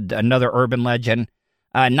nails, another urban legend,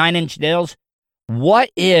 9-inch nails What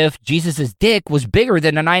if Jesus' dick was bigger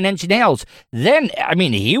than the 9-inch nails? Then, I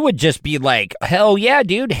mean, he would just be like, hell yeah,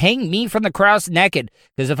 dude, hang me from the cross naked.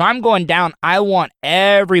 Because if I'm going down, I want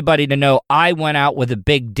everybody to know I went out with a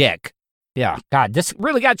big dick. Yeah, God, this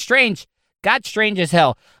really got strange. Got strange as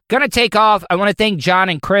hell. Gonna take off. I want to thank John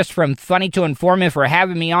and Chris from Funny to Informative for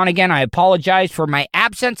having me on again. I apologize for my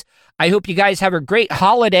absence. I hope you guys have a great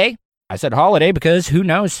holiday. I said holiday because who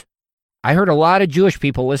knows? I heard a lot of Jewish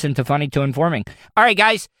people listen to Funny to Informing. All right,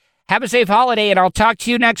 guys, have a safe holiday, and I'll talk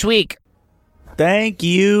to you next week. Thank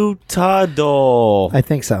you, Tuttle. I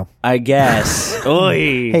think so. I guess.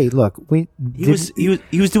 Oy. Hey, look, He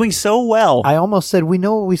was doing so well. I almost said we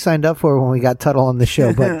know what we signed up for when we got Tuttle on the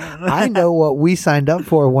show, but I know what we signed up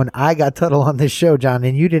for when I got Tuttle on this show, John,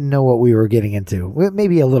 and you didn't know what we were getting into. Well,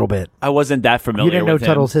 maybe a little bit. I wasn't that familiar. You didn't know with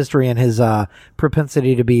Tuttle's him. history and his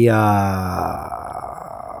propensity to be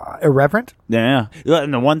irreverent. Yeah.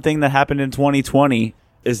 And the one thing that happened in 2020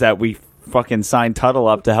 is that we fucking signed Tuttle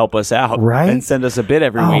up to help us out. Right? And send us a bit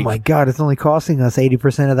every Oh week. my God, it's only costing us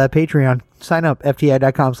 80% of that Patreon. Sign up,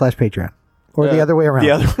 FTI.com/Patreon. Or the other way around.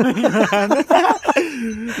 The other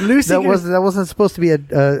Lucy. That wasn't supposed to be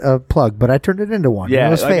a plug, but I turned it into one. Yeah,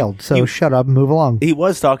 It was like, failed. So shut up and move along. He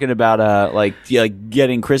was talking about like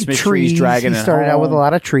getting Christmas trees, dragging He it started out home, with a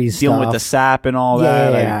lot of trees dealing stuff. with the sap and all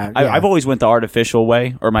Yeah, that. yeah. I've always went the artificial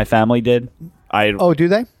way, or my family did. Oh, do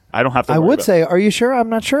they? I don't have to. I worry would about- say, are you sure? I'm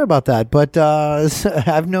not sure about that, but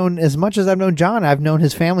I've known, as much as I've known John, I've known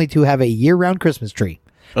his family to have a year-round Christmas tree.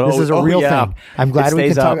 This is a real yeah. thing. I'm glad It we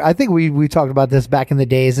can stays talk. up. I think we talked about this back in the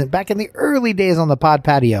days, and back in the early days on the pod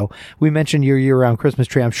patio, we mentioned your year-round Christmas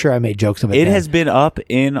tree. I'm sure I made jokes of it. It then. has been up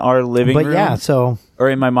in our living but room, yeah, so or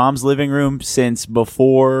in my mom's living room since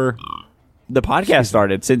before the podcast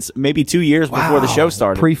started. Since maybe 2 years before the show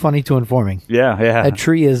started. Pre-funny to informing. yeah. That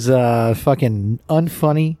tree is fucking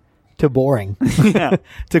unfunny to boring.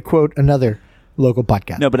 To quote another local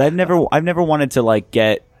podcast. No, but I've never wanted to like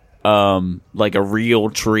get like a real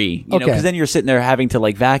tree, you know, Okay. because then you're sitting there having to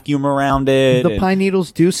like vacuum around it. The and- pine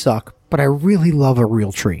needles do suck, but I really love a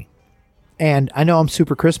real tree. And I know I'm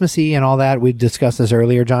super Christmassy and all that. We discussed this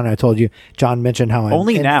earlier, John. I told you, John mentioned how I'm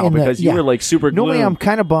Only now, because you were, like, super Normally, gloom. I'm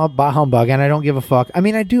kind of bah humbug, and I don't give a fuck. I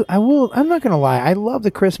mean, I do. I will. I'm not gonna lie. I love the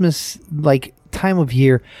Christmas like time of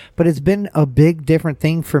year, but it's been a big different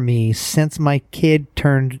thing for me since my kid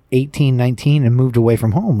turned 18, 19 and moved away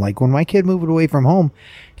from home. Like when my kid moved away from home,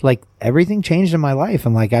 like everything changed in my life,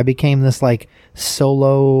 and like I became this like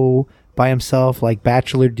solo by himself, like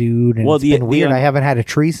bachelor dude, and Well, it's the- been the, weird. I haven't had a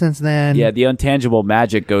tree since then. Yeah, the intangible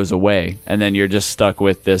magic goes away, and then you're just stuck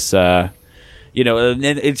with this. You know, and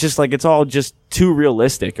it's just like it's all just too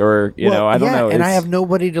realistic, or you know, I don't know. And I It's- have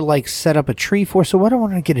nobody to like set up a tree for. So what I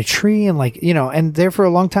want to get a tree and like, you know, and there for a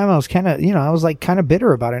long time I was kind of, you know, I was like kind of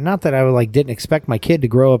bitter about it. Not that I like didn't expect my kid to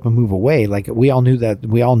grow up and move away. Like we all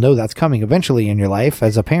know that's coming eventually in your life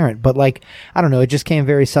as a parent. But like, I don't know, it just came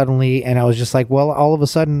very suddenly, and I was just like, well, all of a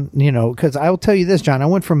sudden, you know, because I will tell you this, John, I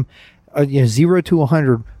went from 0 to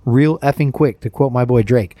 100 real effing quick, to quote my boy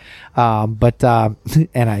Drake.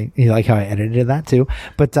 And you like how I edited that too,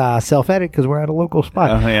 but self-edit because we're at a local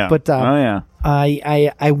spot. Oh, yeah. But Oh, yeah.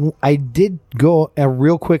 I did go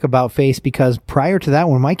real quick about face, because prior to that,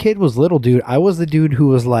 when my kid was little, dude, I was the dude who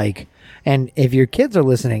was like, and if your kids are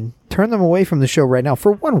listening, turn them away from the show right now.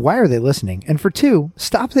 For one, why are they listening? And for two,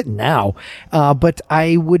 stop it now. But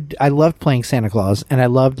I loved playing Santa Claus, and I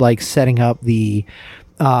loved like setting up the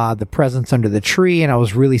presents under the tree, and I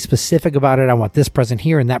was really specific about it. I want this present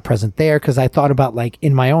here and that present there, because I thought about like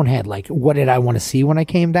in my own head, like what did I want to see when I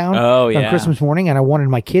came down Oh, on yeah. Christmas morning, and I wanted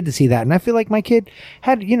my kid to see that. And I feel like my kid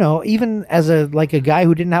had, you know, even as a guy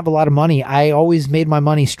who didn't have a lot of money, I always made my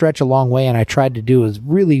money stretch a long way, and I tried to do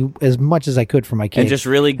as much as I could for my kid, and just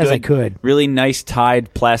really good, as I could. really nice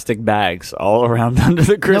tied plastic bags all around under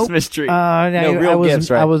the Christmas tree. No, real I was,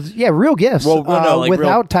 gifts, right? I was, real gifts. Well, no, like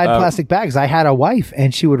without real, tied plastic bags. I had a wife,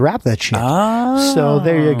 and she would wrap that shit. Ah. So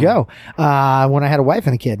there you go. When I had a wife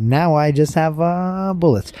and a kid, now I just have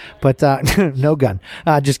bullets, but no gun.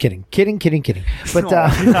 Just kidding.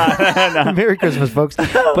 But Merry Christmas, folks.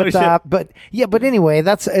 But anyway,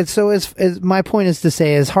 that's it. So as my point is to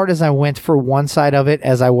say, as hard as I went for one side of it,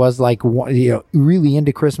 as I was like, you know, really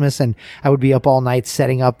into Christmas, and I would be up all night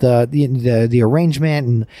setting up the arrangement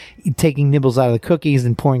and taking nibbles out of the cookies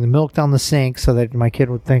and pouring the milk down the sink so that my kid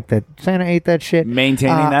would think that Santa ate that shit. Maintaining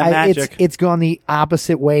that magic. It's gone the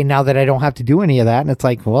opposite way now that I don't have to do any of that, and it's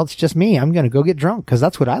like, well, it's just me. I'm going to go get drunk because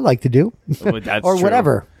that's what I like to do, That's or true.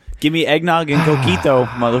 whatever. Give me eggnog and coquito,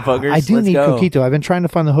 motherfuckers. I do Let's need go. coquito. I've been trying to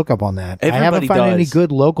find the hookup on that. I haven't Everybody found any does.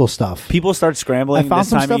 good local stuff. People start scrambling I found this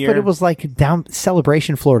some time stuff, of year. but it was like down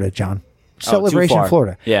Celebration, Florida, John. Celebration, far.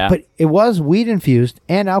 Florida. Yeah. But it was weed infused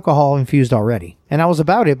and alcohol infused already. And I was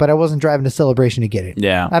about it, but I wasn't driving to Celebration to get it.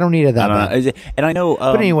 Yeah. I don't need it that I don't bad. know. Is it- And I know.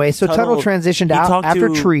 But anyway, so Tuttle transitioned he out talked after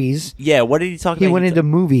to- Trees. Yeah, what did he talk He about? went into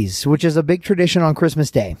movies, which is a big tradition on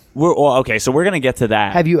Christmas Day. Okay, so we're gonna get to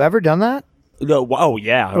that. Have you ever done that? No, oh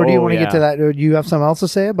yeah. Or do you want to yeah. get to that? Or do you have something else to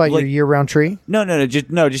say about your Like- year-round tree? No.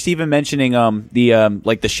 Just even mentioning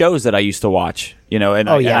the shows that I used to watch. And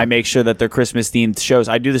I make sure that they're Christmas themed shows.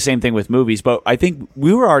 I do the same thing with movies, but I think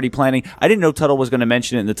we were already planning. I didn't know Tuttle was going to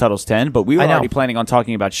mention it in the Tuttle's 10, but we were I know. already planning on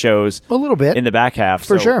talking about shows A little bit. in the back half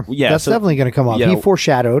For so, sure. Yeah, That's so, definitely going to come up. yeah, He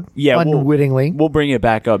foreshadowed unwittingly. We'll bring it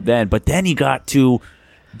back up then, but then he got to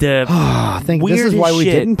the I think this is weirdest why we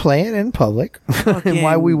shit. didn't play it in public, and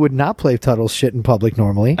why we would not play Tuttle's shit in public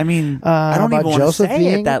normally. I mean, I don't about even want to Joseph say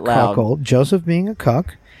being it that loud. cuckold, Joseph being a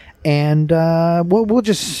cuck, and we'll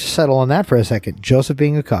just settle on that for a second. Joseph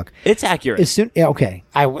being a cuck. It's accurate. Okay.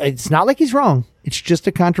 It's not like he's wrong. It's just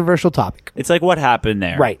a controversial topic. It's like what happened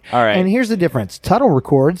there. Right. All right. And here's the difference. Tuttle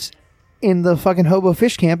records in the fucking Hobo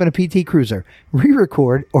Fish Camp in a PT Cruiser.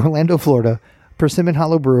 Re-record Orlando, Florida, Persimmon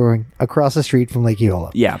Hollow Brewing across the street from Lake Eola.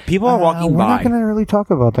 Yeah, people are walking We're by. not going to really talk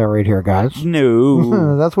about that right here, guys.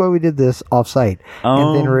 No. That's why we did this off-site.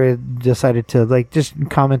 And then we decided to just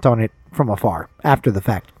comment on it from afar after the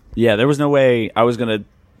fact. Yeah, there was no way I was going to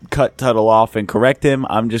cut Tuttle off and correct him.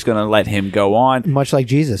 I'm just going to let him go on. Much like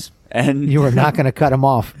Jesus. And You were not going to cut him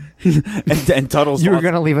off. and Tuttle's You were thoughts-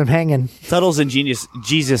 going to leave him hanging. Tuttle's and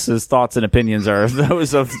Jesus' thoughts and opinions are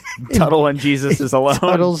those of Tuttle and Jesus alone.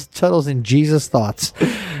 Tuttle's in Jesus' thoughts.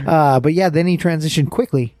 But yeah, then he transitioned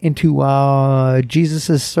quickly into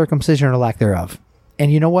Jesus' circumcision or lack thereof.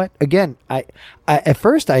 And you know what? Again, I at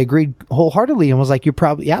first I agreed wholeheartedly and was like, "You're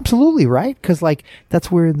probably absolutely right," because that's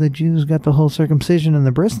where the Jews got the whole circumcision and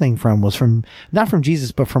the bris thing from. Was from not from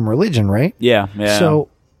Jesus, but from religion, right? Yeah. So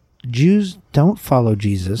Jews don't follow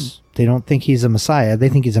Jesus. They don't think he's a Messiah. They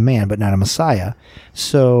think he's a man, but not a Messiah.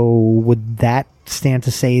 So would that stand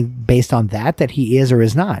to say, based on that he is or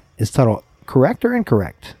is not? Is Tuttle correct or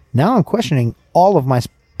incorrect? Now I'm questioning all of my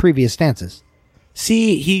previous stances.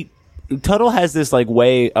 See, Tuttle has this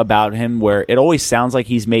way about him where it always sounds like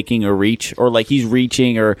he's making a reach or like he's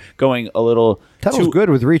reaching or going a little Tuttle's good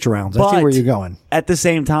with reach arounds. I see But where you're going. At the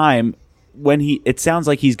same time, when it sounds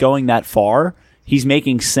like he's going that far, he's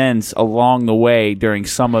making sense along the way during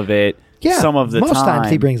some of it. Yeah, some of the most time.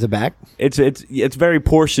 times he brings it back. It's very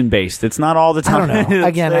portion based. It's not all the time. I don't know.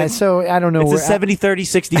 Again, I don't know. It's a 70, 30,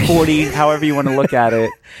 60, 40, however you want to look at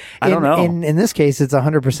it. I don't know. In this case, it's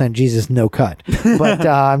 100% Jesus, no cut. But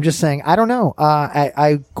I'm just saying, I don't know.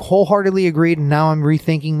 I wholeheartedly agreed, and now I'm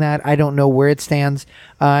rethinking that. I don't know where it stands,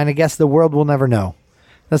 and I guess the world will never know.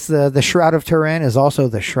 That's the Shroud of Turin is also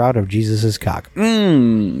the Shroud of Jesus' cock.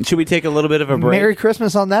 Should we take a little bit of a break? Merry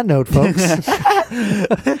Christmas on that note, folks.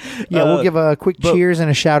 We'll give a quick cheers and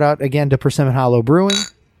a shout out again to Persimmon Hollow Brewing.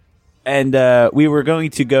 And we were going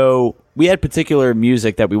to go. We had particular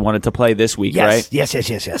music that we wanted to play this week, right?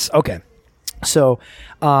 Yes. Okay. So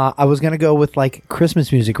I was going to go with Christmas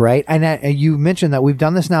music, right? And you mentioned that we've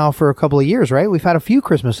done this now for a couple of years, right? We've had a few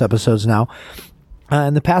Christmas episodes now.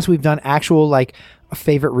 In the past, we've done actual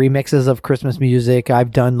favorite remixes of Christmas music.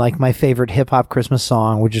 I've done my favorite hip hop Christmas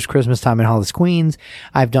song, which is Christmas Time in Hollis, Queens.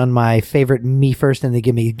 I've done my favorite Me First and the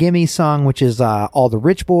Gimme Gimme song, which is All the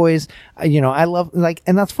Rich Boys. I love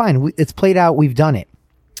and that's fine. It's played out. We've done it.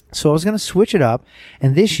 So I was going to switch it up.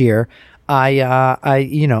 And this year, you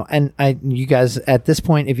guys at this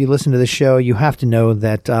point, if you listen to the show, you have to know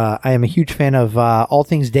that I am a huge fan of all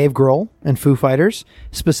things Dave Grohl and Foo Fighters,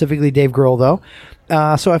 specifically Dave Grohl, though.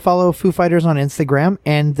 So I follow Foo Fighters on Instagram,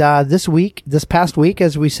 and this past week,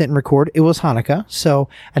 as we sit and record, it was Hanukkah. So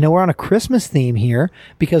I know we're on a Christmas theme here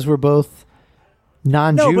because we're both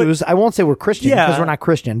non-Jews. I won't say we're Christian because we're not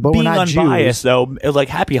Christian, but we're not unbiased, Jews. though,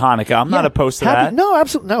 Happy Hanukkah. I'm not opposed to that. No,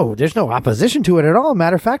 absolutely. No, there's no opposition to it at all.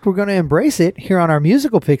 Matter of fact, we're going to embrace it here on our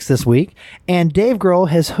musical picks this week. And Dave Grohl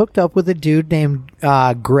has hooked up with a dude named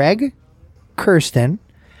Greg Kirsten,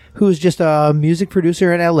 who's just a music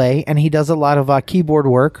producer in LA, and he does a lot of keyboard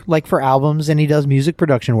work, for albums, and he does music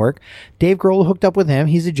production work. Dave Grohl hooked up with him.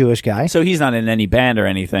 He's a Jewish guy. So he's not in any band or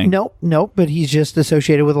anything. Nope, but he's just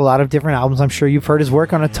associated with a lot of different albums. I'm sure you've heard his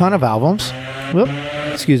work on a ton of albums. Whoop,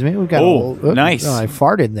 excuse me. We've got nice. I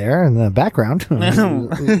farted there in the background.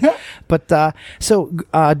 But so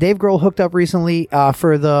Dave Grohl hooked up recently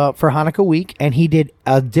for Hanukkah week, and he did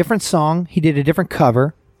a different song. He did a different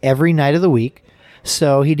cover every night of the week.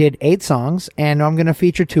 So he did 8 songs, and I'm going to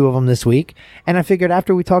feature 2 of them this week. And I figured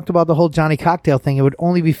after we talked about the whole Johnny Cocktail thing, it would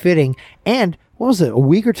only be fitting. And what was it? A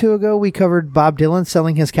week or 2 ago, we covered Bob Dylan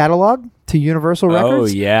selling his catalog. to Universal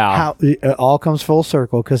Records. yeah. How it all comes full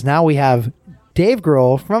circle because now we have Dave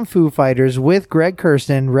Grohl from Foo Fighters with Greg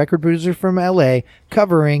Kurstin, record producer from LA,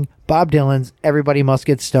 covering Bob Dylan's Everybody Must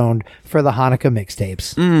Get Stoned for the Hanukkah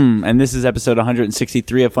mixtapes. And this is episode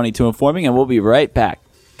 163 of Funny to Informing, and we'll be right back.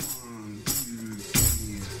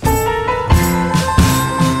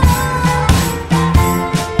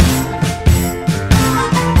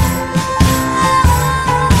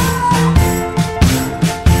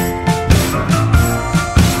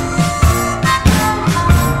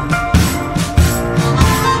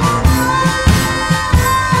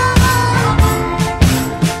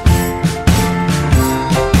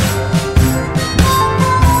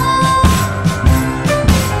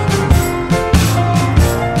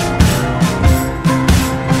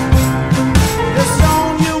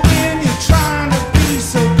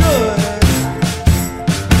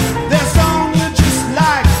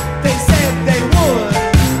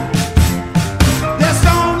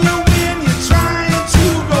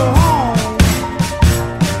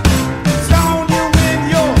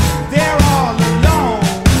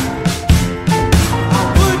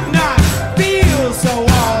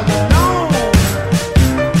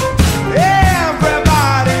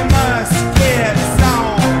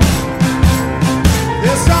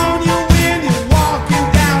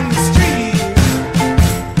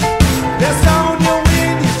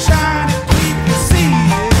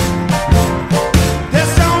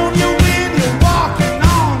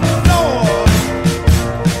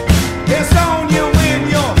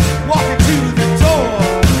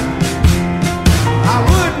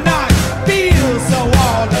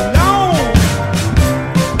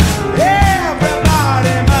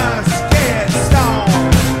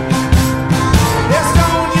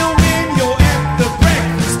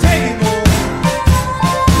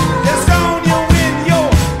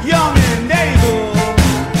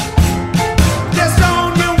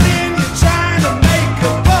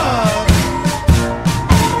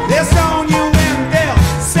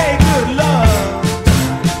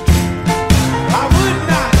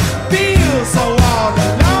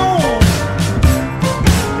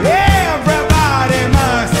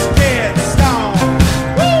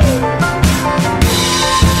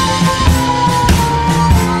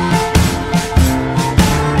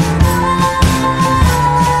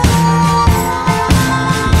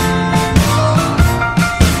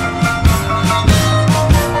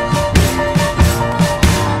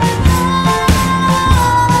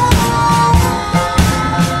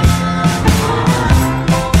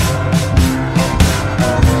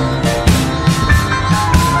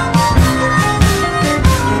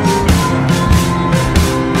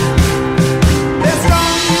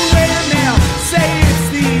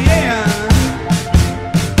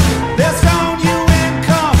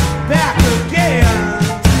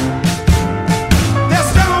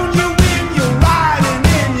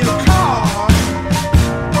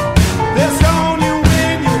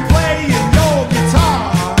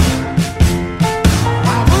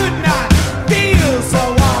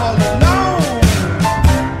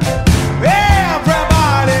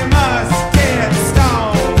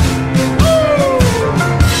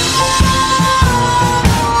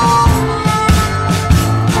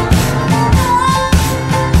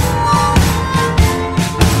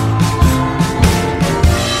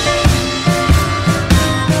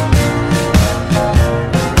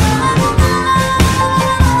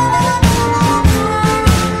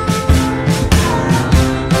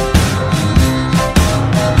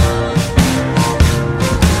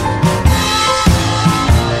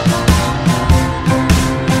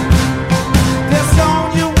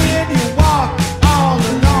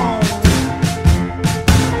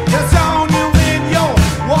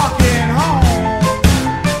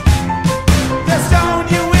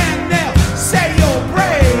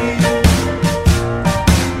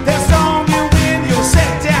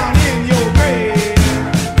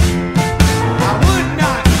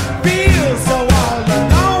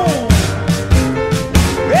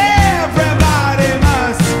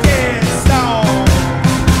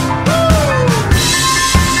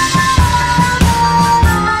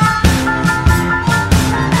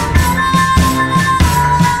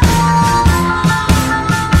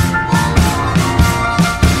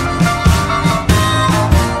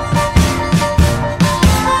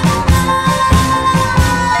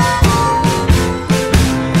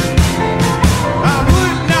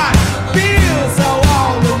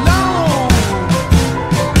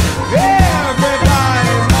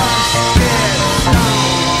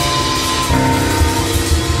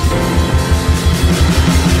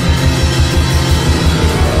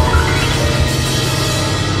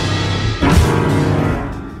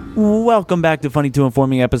 Welcome back to Funny to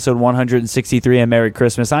Informing, episode 163, and Merry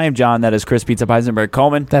Christmas. I am John. That is Chris Pizza Heisenberg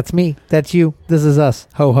Coleman. That's me. That's you. This is us.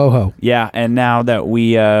 Ho, ho, ho. Yeah, and now that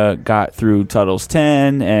we got through Tuddles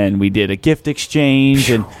 10 and we did a gift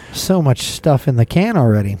exchange and So much stuff in the can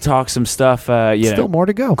already. talked some stuff, Still more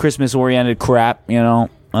to go. Christmas-oriented crap, Yeah.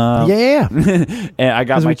 and I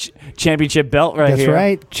got my championship belt right That's here.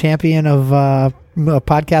 right. Champion of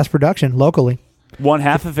podcast production locally. One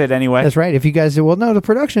half of it, anyway. That's right. If you guys, well, no, the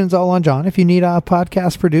production's all on John. If you need a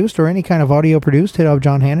podcast produced or any kind of audio produced, hit up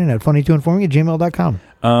John Hannon at funny2informing@gmail.com.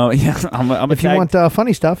 Yeah, I'm If you want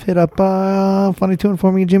funny stuff, hit up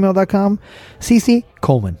funny2informing@gmail.com. CC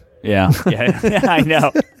Coleman. Yeah, I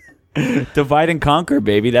know. Divide and conquer,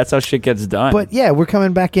 baby. That's how shit gets done. But yeah, we're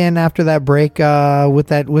coming back in after that break with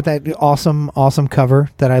that awesome cover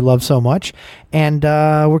that I love so much, and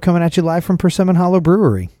we're coming at you live from Persimmon Hollow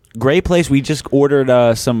Brewery. Great place. We just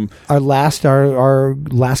ordered some. Our last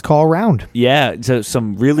call round. Yeah, so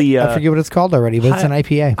some really. I forget what it's called already, but it's an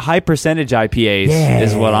IPA. High percentage IPAs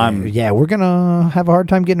is what I'm. Yeah, we're gonna have a hard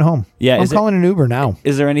time getting home. Yeah, I'm calling an Uber now.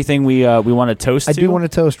 Is there anything we want to toast to? I do want to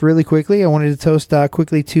toast really quickly. I wanted to toast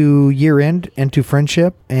quickly to year end and to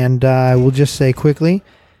friendship, and I will just say quickly,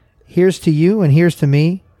 here's to you and here's to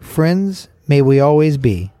me, friends may we always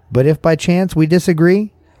be. But if by chance we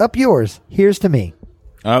disagree, up yours. Here's to me.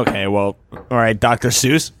 Okay, well, all right, Dr.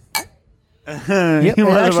 Seuss.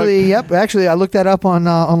 Actually, I looked that up on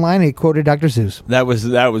online. It quoted Dr. Seuss. That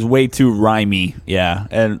was way too rhymey. Yeah,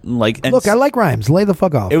 and look, I like rhymes. Lay the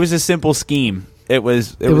fuck off. It was a simple scheme. It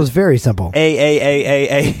was very simple.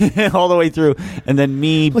 A all the way through, and then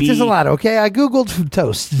me. Which is a lot. Okay, I googled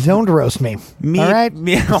toast. Don't roast me. All right,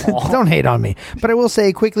 don't hate on me. But I will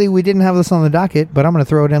say quickly, we didn't have this on the docket, but I'm going to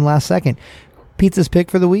throw it in last second. Pizza's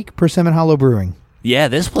pick for the week: Persimmon Hollow Brewing. Yeah,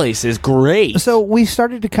 this place is great. So we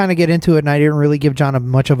started to kind of get into it, and I didn't really give John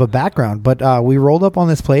much of a background, but we rolled up on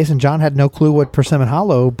this place, and John had no clue what Persimmon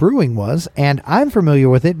Hollow Brewing was, and I'm familiar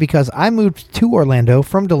with it because I moved to Orlando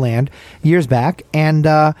from DeLand years back, and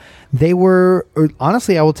they were,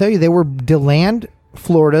 honestly, I will tell you, they were DeLand,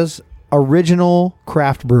 Florida's original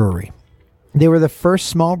craft brewery. They were the first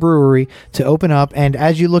small brewery to open up, and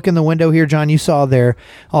as you look in the window here, John, you saw all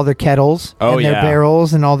their kettles and their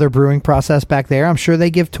barrels and all their brewing process back there. I'm sure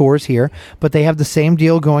they give tours here, but they have the same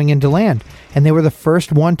deal going in DeLand, and they were the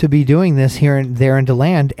first one to be doing this there in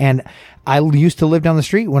DeLand. And I used to live down the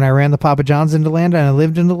street when I ran the Papa John's in DeLand, and I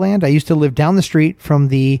lived in DeLand. I used to live down the street from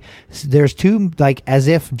there's two, like, as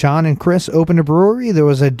if John and Chris opened a brewery. There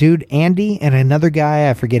was a dude, Andy, and another guy,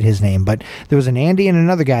 I forget his name, but there was an Andy and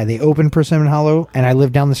another guy. They opened Persimmon Hollow, and I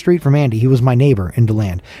lived down the street from Andy. He was my neighbor in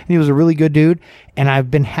DeLand, and he was a really good dude, and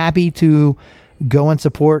I've been happy to go and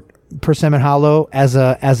support Persimmon Hollow as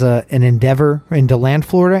an endeavor in DeLand,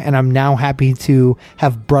 Florida, and I'm now happy to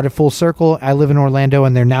have brought it full circle. I live in Orlando,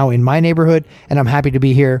 and they're now in my neighborhood, and I'm happy to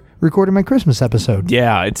be here recording my Christmas episode.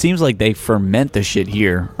 Yeah, it seems like they ferment the shit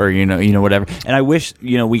here, or whatever. And I wish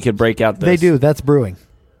we could break out this. They do. That's brewing.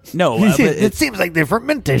 No, but it seems like they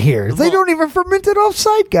fermented here. They don't even ferment it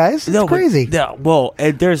off-site, guys. It's crazy.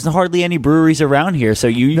 There's hardly any breweries around here, so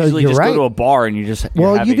you usually just go to a bar and you just.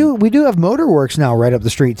 We do have Motorworks now right up the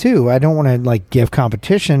street too. I don't want to give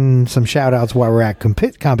competition some shout-outs while we're at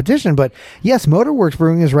competition, but yes, Motorworks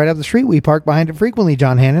Brewing is right up the street. We park behind it frequently,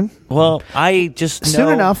 John Hannon. Well, I just know. Soon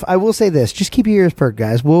enough, I will say this: just keep your ears perked,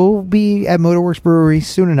 guys. We'll be at Motorworks Brewery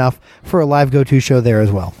soon enough for a live go-to show there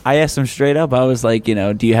as well. I asked them straight up. I was like, do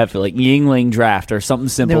you have Yingling Draft or something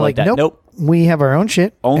simple like that? Nope. We have our own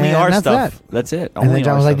shit. Only our stuff. That. That's it. And then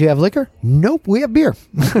John was like, do you have liquor? Nope, we have beer.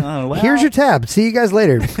 Oh, well. Here's your tab. See you guys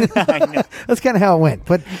later. That's kind of how it went.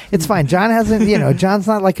 But it's fine. John hasn't, John's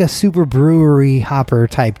not like a super brewery hopper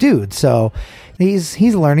type dude. So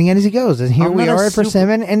he's learning as he goes. And here we are at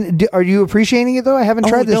Persimmon. And are you appreciating it, though? I haven't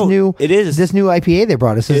tried this new IPA they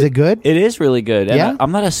brought us. Is it good? It is really good. And yeah?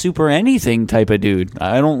 I'm not a super anything type of dude.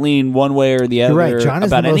 I don't lean one way or the other. You're right. John is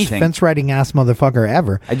the most fence-riding ass motherfucker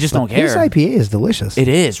ever. I just don't care. This IPA is delicious. It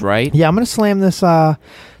is, right? Yeah, I'm going to slam this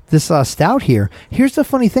stout here. Here's the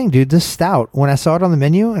funny thing, dude. This stout, when I saw it on the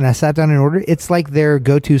menu and I sat down and ordered, it's like their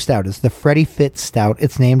go-to stout. It's the Freddie Fitz stout.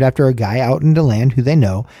 It's named after a guy out in DeLand who they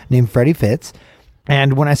know named Freddie Fitz.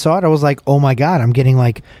 And when I saw it, I was like, oh my God, I'm getting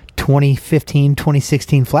like 2015,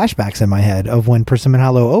 2016 flashbacks in my head of when Persimmon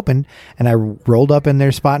Hollow opened, and I rolled up in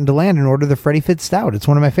their spot in DeLand and ordered the Freddie Fitz stout. It's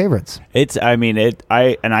one of my favorites.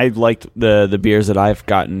 I liked the beers that I've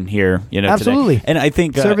gotten here, Absolutely. Today. And I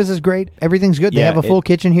think service is great. Everything's good. They have a full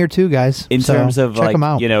kitchen here too, guys. In terms of check them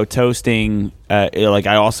out. Toasting,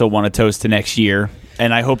 I also want to toast to next year.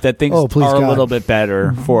 And I hope that things are a little bit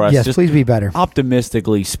better for us. Yes, please be better.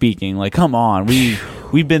 Optimistically speaking, come on, we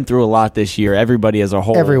we've been through a lot this year. Everybody as a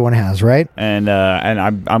whole. Everyone has, right? And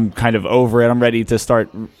I'm kind of over it. I'm ready to start,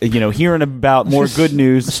 hearing about more good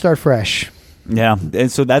news. Start fresh. Yeah,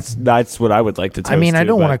 and so that's what I would like to toast I mean, I to,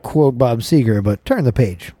 don't want to quote Bob Seger, but turn the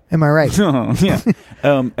page. Am I right? yeah. I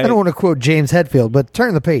don't want to quote James Hetfield, but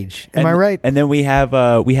turn the page. Am I right? And then we have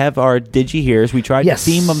our Digi Hears. We tried to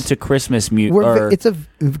theme them to Christmas music. It's a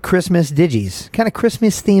Christmas Digis, kind of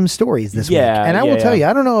Christmas themed stories this week. Yeah, And I will tell you,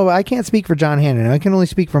 I don't know, I can't speak for John Hannon. I can only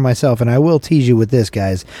speak for myself, and I will tease you with this,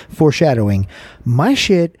 guys. Foreshadowing. My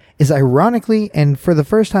shit is ironically, and for the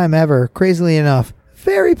first time ever, crazily enough,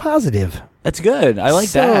 very positive. That's good. I like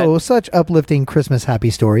that. Such uplifting Christmas happy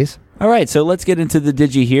stories. All right, so let's get into the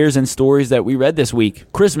Digi Hears and stories that we read this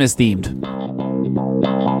week. Christmas themed.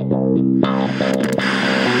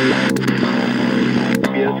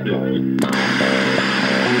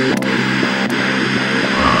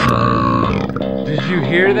 Did you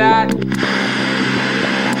hear that?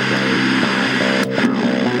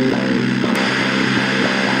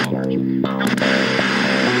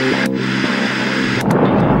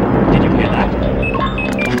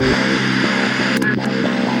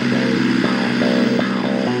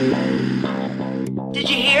 Did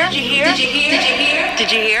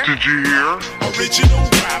you hear? Original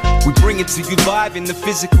rap. We bring it to you live in the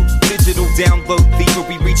physical, digital download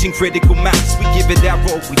thievery, reaching critical mass. We give it that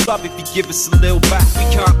roll. We love if you give us a little back. We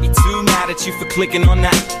can't be too mad at you for clicking on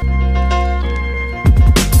that.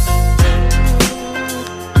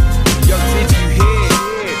 Yo, did you hear?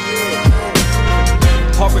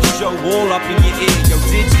 Horror show all up in your ear. Yo,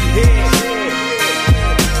 did you hear?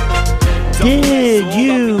 Did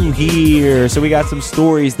you hear? So we got some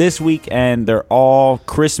stories this week, and they're all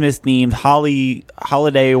Christmas themed,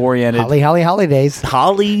 holiday oriented. Holidays.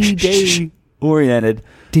 Holiday oriented.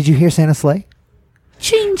 Did you hear Santa Sleigh?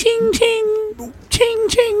 Ching, ching, ching. Ching,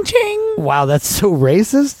 ching, ching. Wow, that's so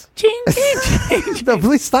racist. Ching, ching, ching. No,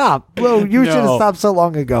 please stop. Bro, you should have stopped so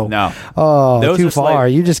long ago. No. Oh, Those too are far.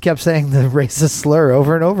 You just kept saying the racist slur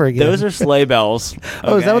over and over again. Those are sleigh bells.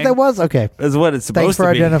 Oh, is that what that was? Okay. That's what it's supposed Thanks for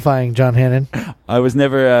to be. identifying, John Hannon. I was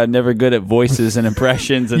never good at voices and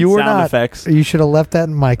impressions and You were sound not. effects. You should have left that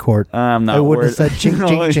in my court. I'm not I wouldn't worried. have said chink,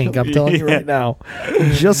 chink, chink. I'm telling you right now.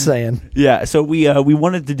 Just saying. Yeah, so we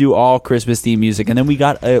wanted to do all Christmas themed music, and then we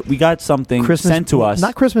got something sent to us.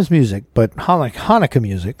 Not Christmas music, but Hanukkah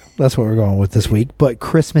music. That's what we're going with this week. But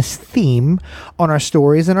Christmas theme on our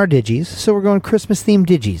stories and our digis. So we're going Christmas themed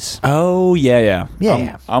digis. Oh yeah.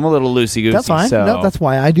 Yeah. I'm a little loosey goosey. That's fine. So. No, that's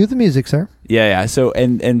why I do the music, sir. Yeah. So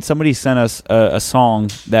and somebody sent us a song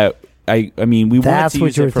that we wanted That's to what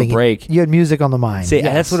use you were it for thinking. break. You had music on the mind. See,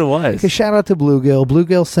 Yes. that's what it was. Okay, shout out to Bluegill.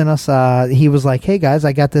 Bluegill sent us. He was like, "Hey guys,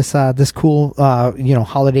 I got this cool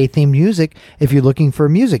holiday themed music. If you're looking for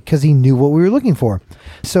music, because he knew what we were looking for."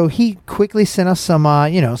 So he quickly sent us some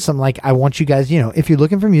like, I want you guys, if you're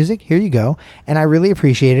looking for music, here you go. And I really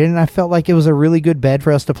appreciated it, and I felt like it was a really good bed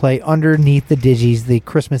for us to play underneath the digis, the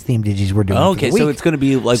Christmas themed digis we're doing. Okay, for the so week. it's going to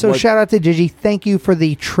be like. So shout out to Digi. Thank you for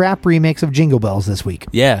the trap remix of Jingle Bells this week.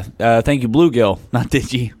 Yeah, thank you, Bluegill, not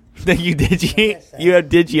Digi. Thank you, Digi. You have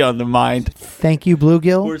Digi on the mind. Thank you,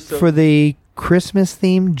 Bluegill, for the Christmas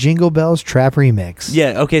themed Jingle Bells trap remix.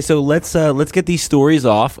 Yeah. Okay. So let's get these stories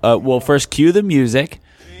off. Well, first cue the music.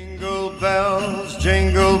 Jingle bells,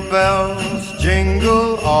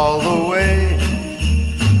 jingle all the way.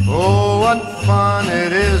 Oh, what fun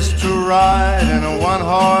it is to ride in a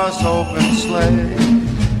one-horse open sleigh.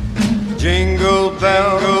 Jingle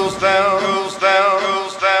bells, bells,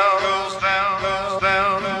 bells, bells, bells,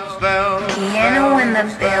 bells, bells. Piano in the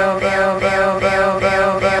bell, bell, bell, bell,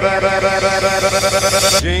 bell,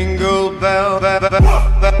 bell. Jingle bell.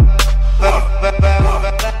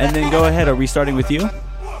 And then go ahead. Are we starting with you?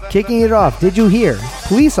 Kicking it off, did you hear?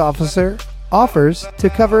 Police officer offers to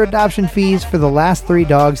cover adoption fees for the last 3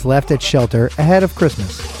 dogs left at shelter ahead of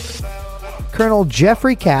Christmas. Colonel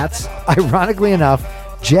Jeffrey Katz, ironically enough,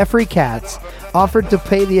 Jeffrey Katz, offered to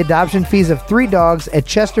pay the adoption fees of 3 dogs at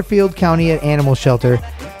Chesterfield County Animal Shelter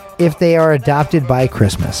if they are adopted by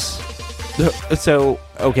Christmas. So,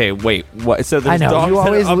 okay, wait. What? So I there's know dogs you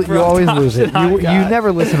always that are up for you always lose it. adoption. You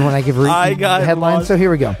never listen when I give I got the headlines. lost. So here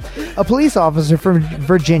we go. A police officer from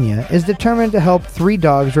Virginia is determined to help 3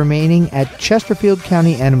 dogs remaining at Chesterfield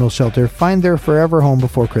County Animal Shelter find their forever home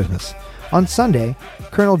before Christmas. On Sunday,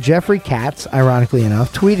 Colonel Jeffrey Katz, ironically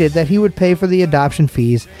enough, tweeted that he would pay for the adoption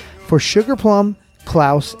fees for Sugar Plum,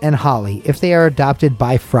 Klaus, and Holly if they are adopted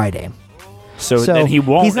by Friday. So then he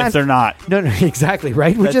won't if they're not. No, exactly,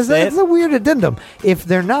 right? Which is That's a weird addendum. If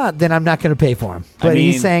they're not, then I'm not going to pay for them. But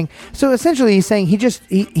he's saying, so essentially he's saying he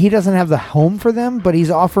doesn't have the home for them, but he's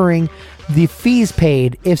offering the fees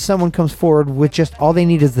paid if someone comes forward with just all they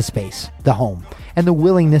need is the space, the home, and the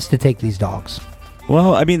willingness to take these dogs.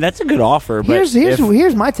 Well, I mean, that's a good offer. But Here's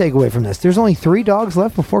my takeaway from this. There's only 3 dogs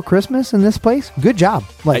left before Christmas in this place. Good job.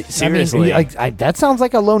 Seriously. I mean, that sounds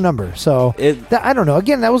like a low number. So, I don't know.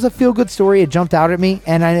 Again, that was a feel-good story. It jumped out at me.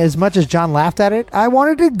 And as much as John laughed at it, I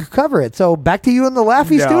wanted to cover it. So, back to you in the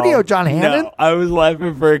Laffy studio, John Hannon. No, I was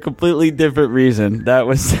laughing for a completely different reason. That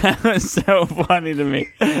was so funny to me.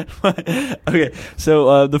 Okay,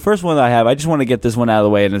 so the first one that I have, I just want to get this one out of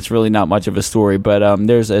the way, and it's really not much of a story. But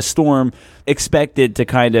there's a storm expected to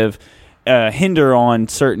kind of hinder on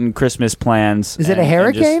certain Christmas plans. Is it a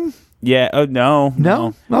hurricane? Yeah. Oh,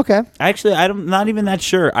 no. Okay. Actually, I'm not even that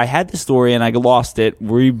sure. I had the story and I lost it.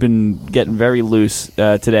 We've been getting very loose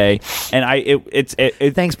today, and it's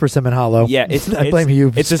thanks, Persimmon Hollow. Yeah, I blame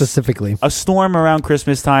you specifically. A storm around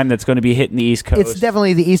Christmas time that's going to be hitting the East Coast. It's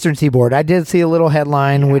definitely the Eastern Seaboard. I did see a little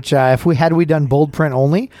headline, which if we done bold print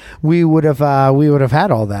only, we would have had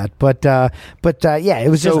all that. But yeah, it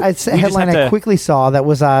was just a headline I quickly saw that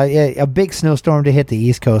was a big snowstorm to hit the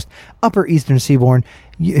East Coast, Upper Eastern Seaboard.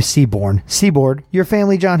 Your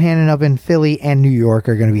family, John Hannon, up in Philly and New York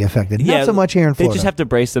are going to be affected. Not so much here in Florida. They just have to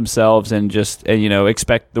brace themselves and just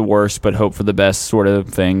expect the worst but hope for the best sort of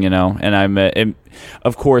thing, And I'm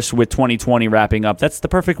of course, with 2020 wrapping up, that's the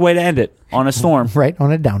perfect way to end it, on a storm. Right,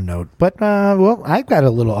 on a down note. But I've got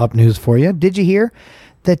a little up news for you. Did you hear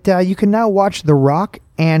that you can now watch The Rock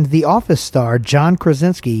and The Office star John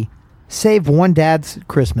Krasinski save one dad's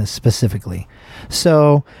Christmas specifically?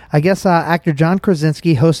 So I guess actor John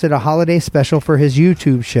Krasinski hosted a holiday special for his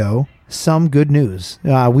YouTube show, Some Good News.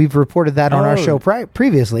 We've reported that on our show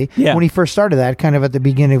previously when he first started that, kind of at the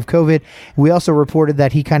beginning of COVID. We also reported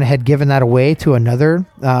that he kind of had given that away to another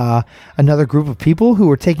group of people who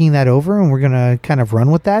were taking that over, and we're going to kind of run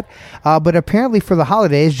with that. But apparently for the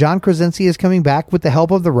holidays, John Krasinski is coming back with the help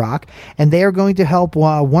of The Rock, and they are going to help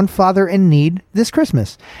one father in need this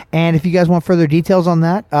Christmas. And if you guys want further details on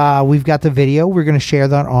that, we've got the video. We're going to share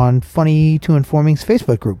that on Funny to Informing's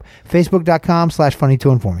Facebook group,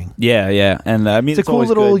 facebook.com/funnytoinforming. Yeah. And I mean, it's a cool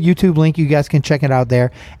little YouTube link. You guys can check it out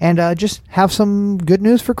there and just have some good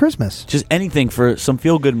news for Christmas. Just anything for some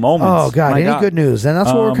feel-good moments. Oh, God, any good news. And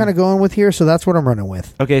that's what we're kind of going with here, so that's what I'm running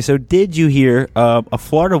with. Okay, so did you hear a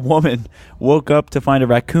Florida woman woke up to find a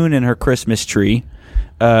raccoon in her Christmas tree,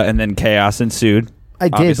 and then chaos ensued? I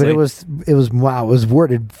did, obviously. But it was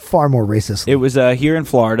worded far more racistly. It was here in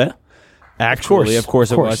Florida. Actually, of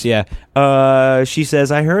course it was, yeah. She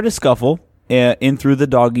says, I heard a scuffle in through the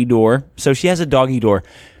doggy door. So she has a doggy door.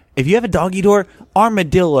 If you have a doggy door,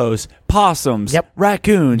 armadillos, possums,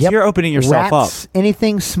 raccoons, you're opening yourself Rats, up.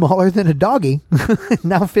 Anything smaller than a doggy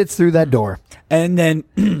now fits through that door. And then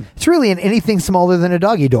it's really anything smaller than a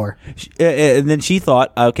doggy door. And then she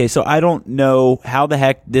thought, okay, so I don't know how the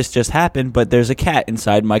heck this just happened, but there's a cat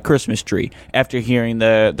inside my Christmas tree after hearing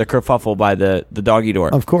the kerfuffle by the doggy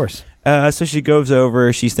door. Of course. So she goes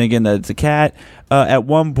over. She's thinking that it's a cat. At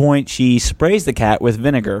one point, she sprays the cat with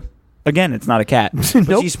vinegar. Again, it's not a cat,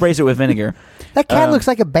 but she sprays it with vinegar. That cat looks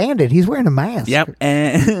like a bandit. He's wearing a mask. Yep.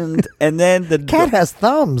 And then the cat has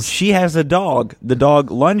thumbs. She has a dog. The dog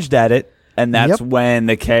lunged at it, and that's when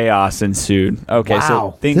the chaos ensued. Okay,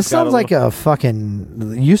 so things this sounds like a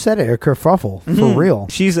fucking. You said it, a kerfuffle for real.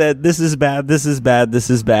 She said, "This is bad. This is bad. This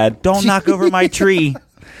is bad. Don't knock over my tree."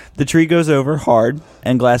 The tree goes over hard,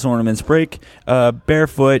 and glass ornaments break.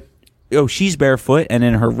 Barefoot. Oh, she's barefoot, and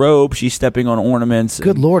in her robe, she's stepping on ornaments.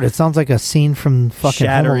 Good Lord, it sounds like a scene from fucking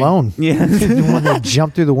shattering. Home Alone. Yeah. When they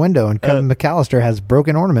jump through the window, and Kevin McAllister has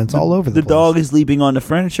broken ornaments all over the place. The dog is leaping onto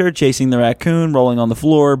furniture, chasing the raccoon, rolling on the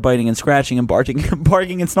floor, biting and scratching and barking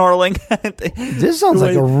and snarling. This sounds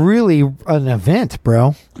like an event,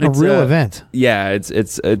 bro. It's a real event. Yeah,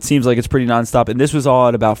 it seems like it's pretty nonstop, and this was all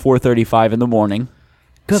at about 4:35 in the morning.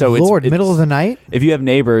 Good Lord, middle of the night? If you have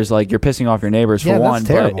neighbors, like, you're pissing off your neighbors for one,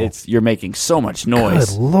 but you're making so much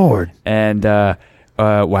noise. Good Lord. And,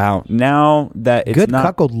 wow, now that it's good not... Good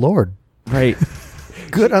cuckold Lord. Right.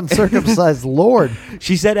 Good uncircumcised Lord.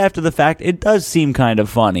 She said after the fact, it does seem kind of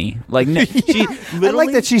funny. Like, she I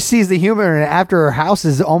like that she sees the humor in it after her house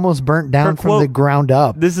is almost burnt down from the ground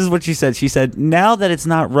up. This is what she said. She said, now that it's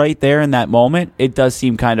not right there in that moment, it does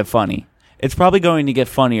seem kind of funny. It's probably going to get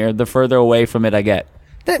funnier the further away from it I get.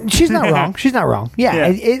 She's not wrong. She's not wrong. Yeah.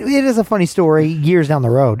 It is a funny story years down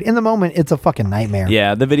the road. In the moment, it's a fucking nightmare.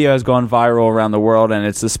 Yeah, the video has gone viral around the world, and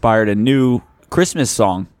it's inspired a new Christmas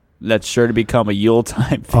song. That's sure to become a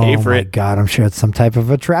Yuletime Oh my favorite. God, I'm sure it's some type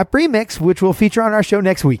of a trap remix, which we'll feature on our show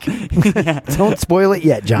next week. Don't spoil it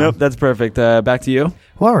yet, John. Nope, that's perfect. Back to you.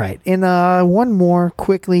 Well, all right. And one more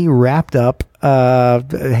quickly wrapped up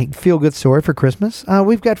feel-good story for Christmas.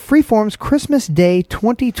 We've got Freeform's Christmas Day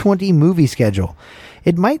 2020 movie schedule.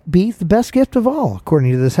 It might be the best gift of all,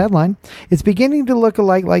 according to this headline. It's beginning to look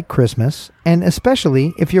like Christmas, and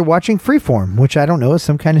especially if you're watching Freeform, which I don't know is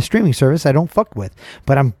some kind of streaming service I don't fuck with,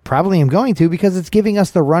 but I'm probably going to because it's giving us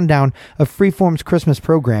the rundown of Freeform's Christmas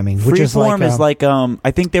programming, which Freeform is like I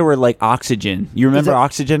think they were like Oxygen. You remember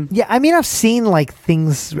Oxygen? Yeah, I mean, I've seen like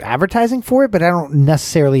things advertising for it, but I don't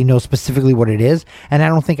necessarily know specifically what it is, and I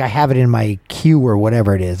don't think I have it in my queue or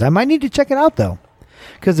whatever it is. I might need to check it out though.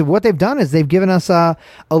 Because what they've done is they've given us a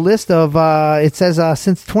list of, it says,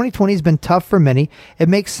 since 2020 has been tough for many, it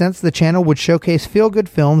makes sense the channel would showcase feel-good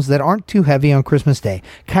films that aren't too heavy on Christmas Day.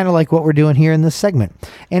 Kind of like what we're doing here in this segment.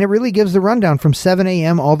 And it really gives the rundown from 7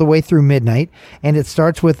 a.m. all the way through midnight. And it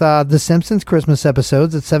starts with The Simpsons Christmas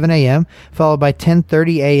episodes at 7 a.m., followed by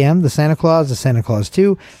 10:30 a.m., The Santa Claus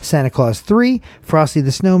 2, Santa Claus 3, Frosty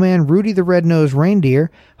the Snowman, Rudy the Red-Nosed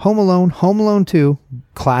Reindeer, Home Alone 2,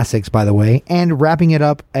 classics, by the way, and wrapping it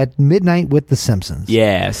up at midnight with The Simpsons.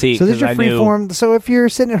 Yeah, see, so there's your Freeform. So if you're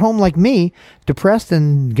sitting at home like me, depressed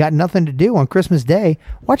and got nothing to do on Christmas Day,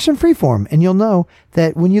 watch some Freeform, and you'll know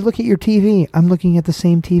that when you look at your TV, I'm looking at the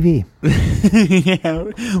same TV.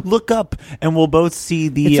 Yeah, look up, and we'll both see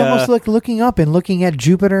the... It's almost like looking up and looking at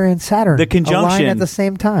Jupiter and Saturn. The conjunction. Align at the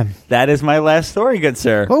same time. That is my last story, good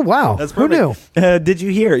sir. Oh, wow. That's Who knew? Did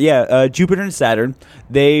you hear? Yeah, Jupiter and Saturn,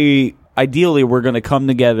 they... Ideally, we're going to come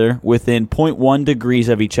together within 0.1 degrees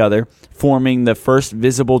of each other, forming the first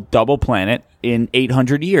visible double planet in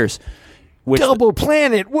 800 years. Double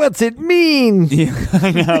planet? What's it mean? Yeah,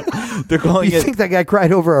 I know. They're calling you think that guy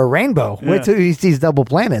cried over a rainbow? Yeah. Wait till he sees double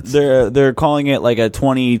planets. They're calling it like a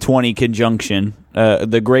 2020 conjunction,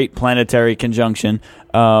 the Great Planetary Conjunction.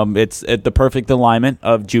 It's at the perfect alignment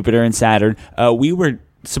of Jupiter and Saturn. We were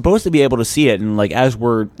supposed to be able to see it, and like as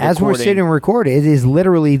we're sitting and recording, it is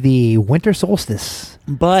literally the winter solstice.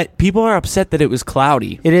 But people are upset that it was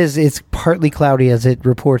cloudy. It is. It's partly cloudy as it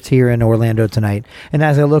reports here in Orlando tonight. And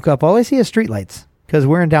as I look up, all I see is streetlights because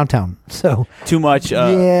we're in downtown. So too much.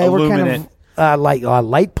 Yeah, we're kind of like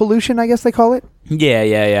light pollution, I guess they call it.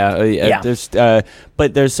 Yeah.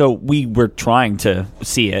 So we were trying to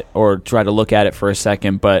see it or try to look at it for a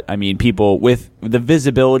second, but I mean, people with the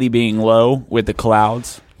visibility being low with the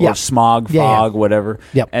clouds or smog, fog, whatever.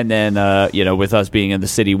 Yep. And then, with us being in the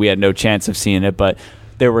city, we had no chance of seeing it, but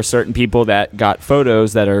there were certain people that got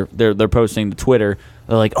photos that they're posting to Twitter.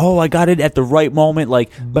 They're like, oh, I got it at the right moment.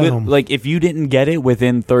 Like, like if you didn't get it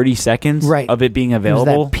within 30 seconds of it being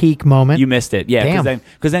available, it was that peak moment, you missed it. Yeah,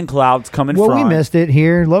 because then clouds come in front. Well, we missed it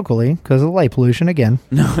here locally because of light pollution again,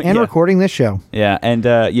 and recording this show. Yeah, and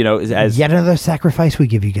as yet another sacrifice we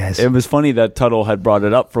give you guys. It was funny that Tuttle had brought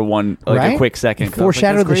it up for a quick second. He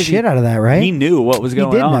foreshadowed the shit out of that, right? He knew what was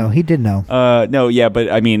going on. He did know.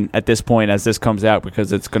 But I mean, at this point, as this comes out,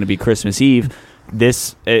 because it's going to be Christmas Eve.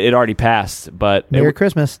 It already passed, but Merry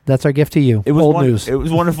Christmas. That's our gift to you. It was old news. It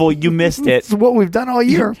was wonderful. You missed it. It's what we've done all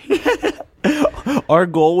year. Our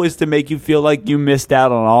goal was to make you feel like you missed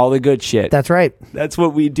out on all the good shit. That's right. That's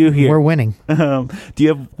what we do here. We're winning. Do you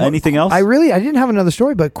have anything else? I didn't have another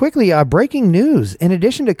story, but quickly, breaking news. In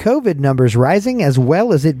addition to COVID numbers rising as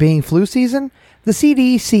well as it being flu season, the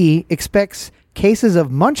CDC expects cases of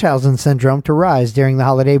Munchausen syndrome to rise during the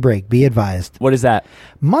holiday break. Be advised. What is that?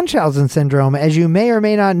 Munchausen syndrome, as you may or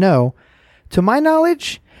may not know, to my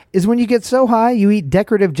knowledge, is when you get so high you eat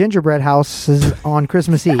decorative gingerbread houses on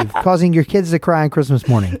Christmas Eve, causing your kids to cry on Christmas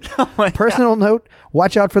morning. Personal note,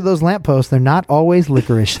 watch out for those lampposts. They're not always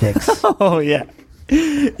licorice sticks. Oh, yeah.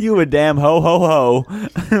 You a damn ho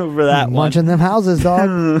for that one. Munching them houses,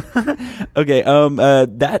 dog. Okay,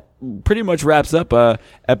 that pretty much wraps up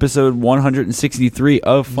episode 163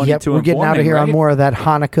 of Funny to Informing. We're getting out of here on more of that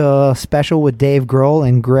Hanukkah special with Dave Grohl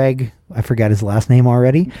and Greg. I forgot his last name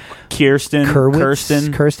already. Kirsten. Greg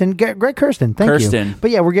Kirsten. Thank you.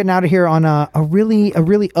 But yeah, we're getting out of here on a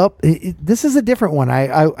really up. This is a different one.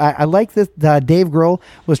 I like this. Dave Grohl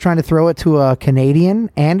was trying to throw it to a Canadian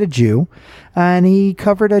and a Jew, and he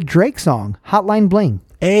covered a Drake song, Hotline Bling.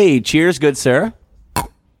 Hey, cheers, good sir.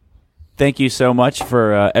 Thank you so much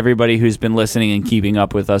for everybody who's been listening and keeping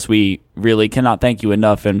up with us. We really cannot thank you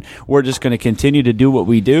enough, and we're just going to continue to do what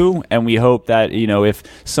we do, and we hope that, if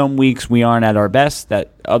some weeks we aren't at our best,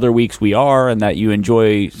 that other weeks we are, and that you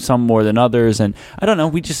enjoy some more than others, and I don't know,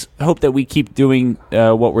 we just hope that we keep doing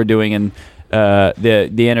what we're doing, and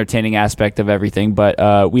the entertaining aspect of everything.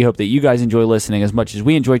 But we hope that you guys enjoy listening as much as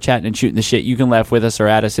we enjoy chatting and shooting the shit. You can laugh with us or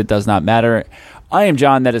at us. It does not matter. I am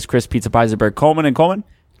John. That is Chris Pizza Peisenberg, Coleman, and Coleman.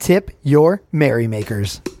 Tip your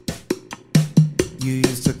merrymakers. You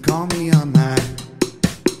used to call me all night.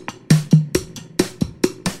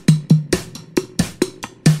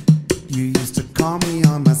 You used to call me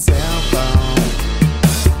on my cell phone.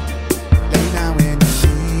 Late night when you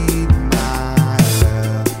need my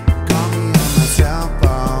love. Call me on my cell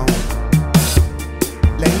phone.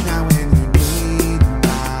 Late night when you need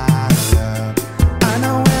my love. I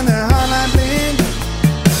know when the hotline bling,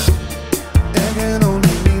 it can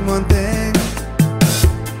only mean one thing.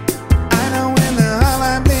 I know when the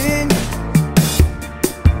hotline bling,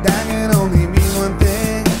 that can only mean one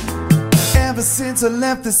thing. Ever since I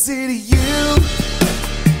left the city, you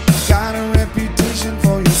got a reputation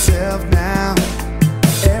for yourself now.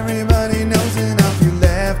 Everybody knows enough, you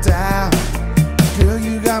left out. Girl,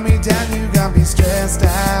 you got me down, you got me stressed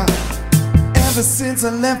out. Ever since I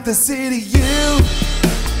left the city, you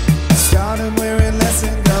started wearing less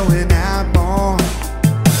and going out more.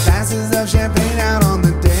 Glasses of champagne out on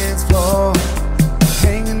the dance floor,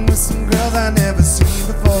 hanging with some girls I never seen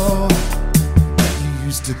before. You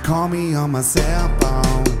used to call me on my cell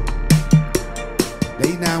phone.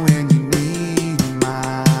 Late night when you need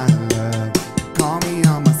my love. Call me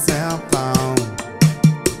on my cell phone.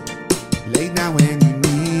 Late night when you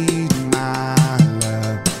need my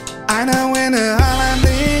love. I know when the hotline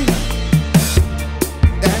bling,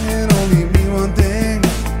 that can only mean one thing.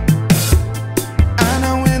 I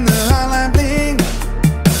know when the hotline bling,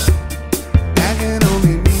 that can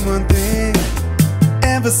only mean one thing.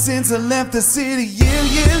 Ever since I left the city, you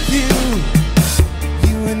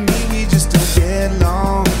and me, we just don't get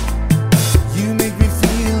along. You make me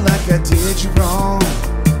feel like I did you wrong,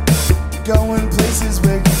 going places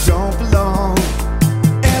where you don't belong.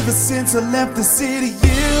 Ever since I left the city,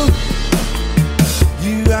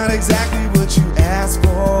 you got exactly what you asked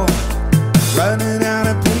for. Running out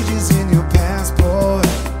of pages in your passport,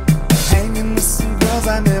 hanging with some girls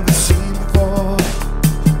I never seen before.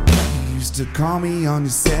 You used to call me on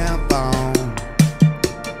your cell phone.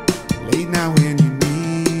 Late night when you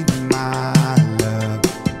need my love.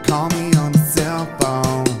 Call me on the cell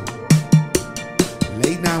phone.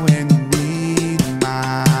 Late night when you need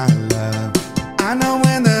my love. I know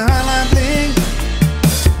when the hotline bling,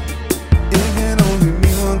 it can only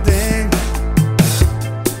mean one thing.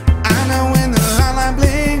 I know when the hotline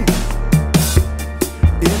bling,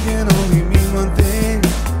 it can only mean one thing.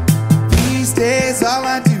 These days all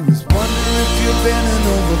I do is wonder if you're bending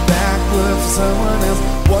over backward for someone else.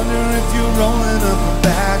 Wonder if you're rolling up a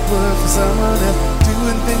backward for someone else.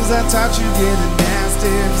 Doing things I taught you, getting nasty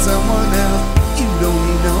for someone else. You don't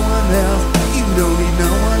need no one else. You don't need no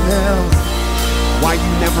one else. Why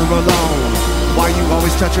you never alone? Why you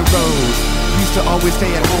always touch a road? Used to always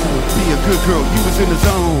stay at home. Be a good girl, you was in the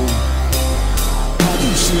zone.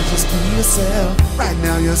 You should just be yourself. Right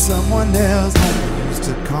now you're someone else. You used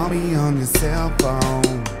to call me on your cell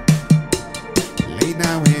phone. Late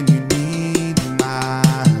night when you need my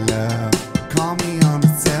love. Call me on the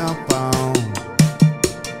cell phone.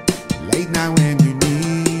 Late night when you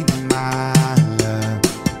need my love.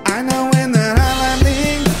 I know when the hotline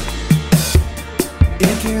bling,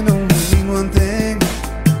 it can only mean one thing.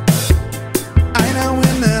 I know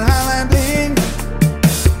when the hotline bling,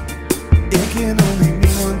 it can only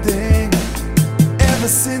mean one thing. Ever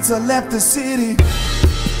since I left the city,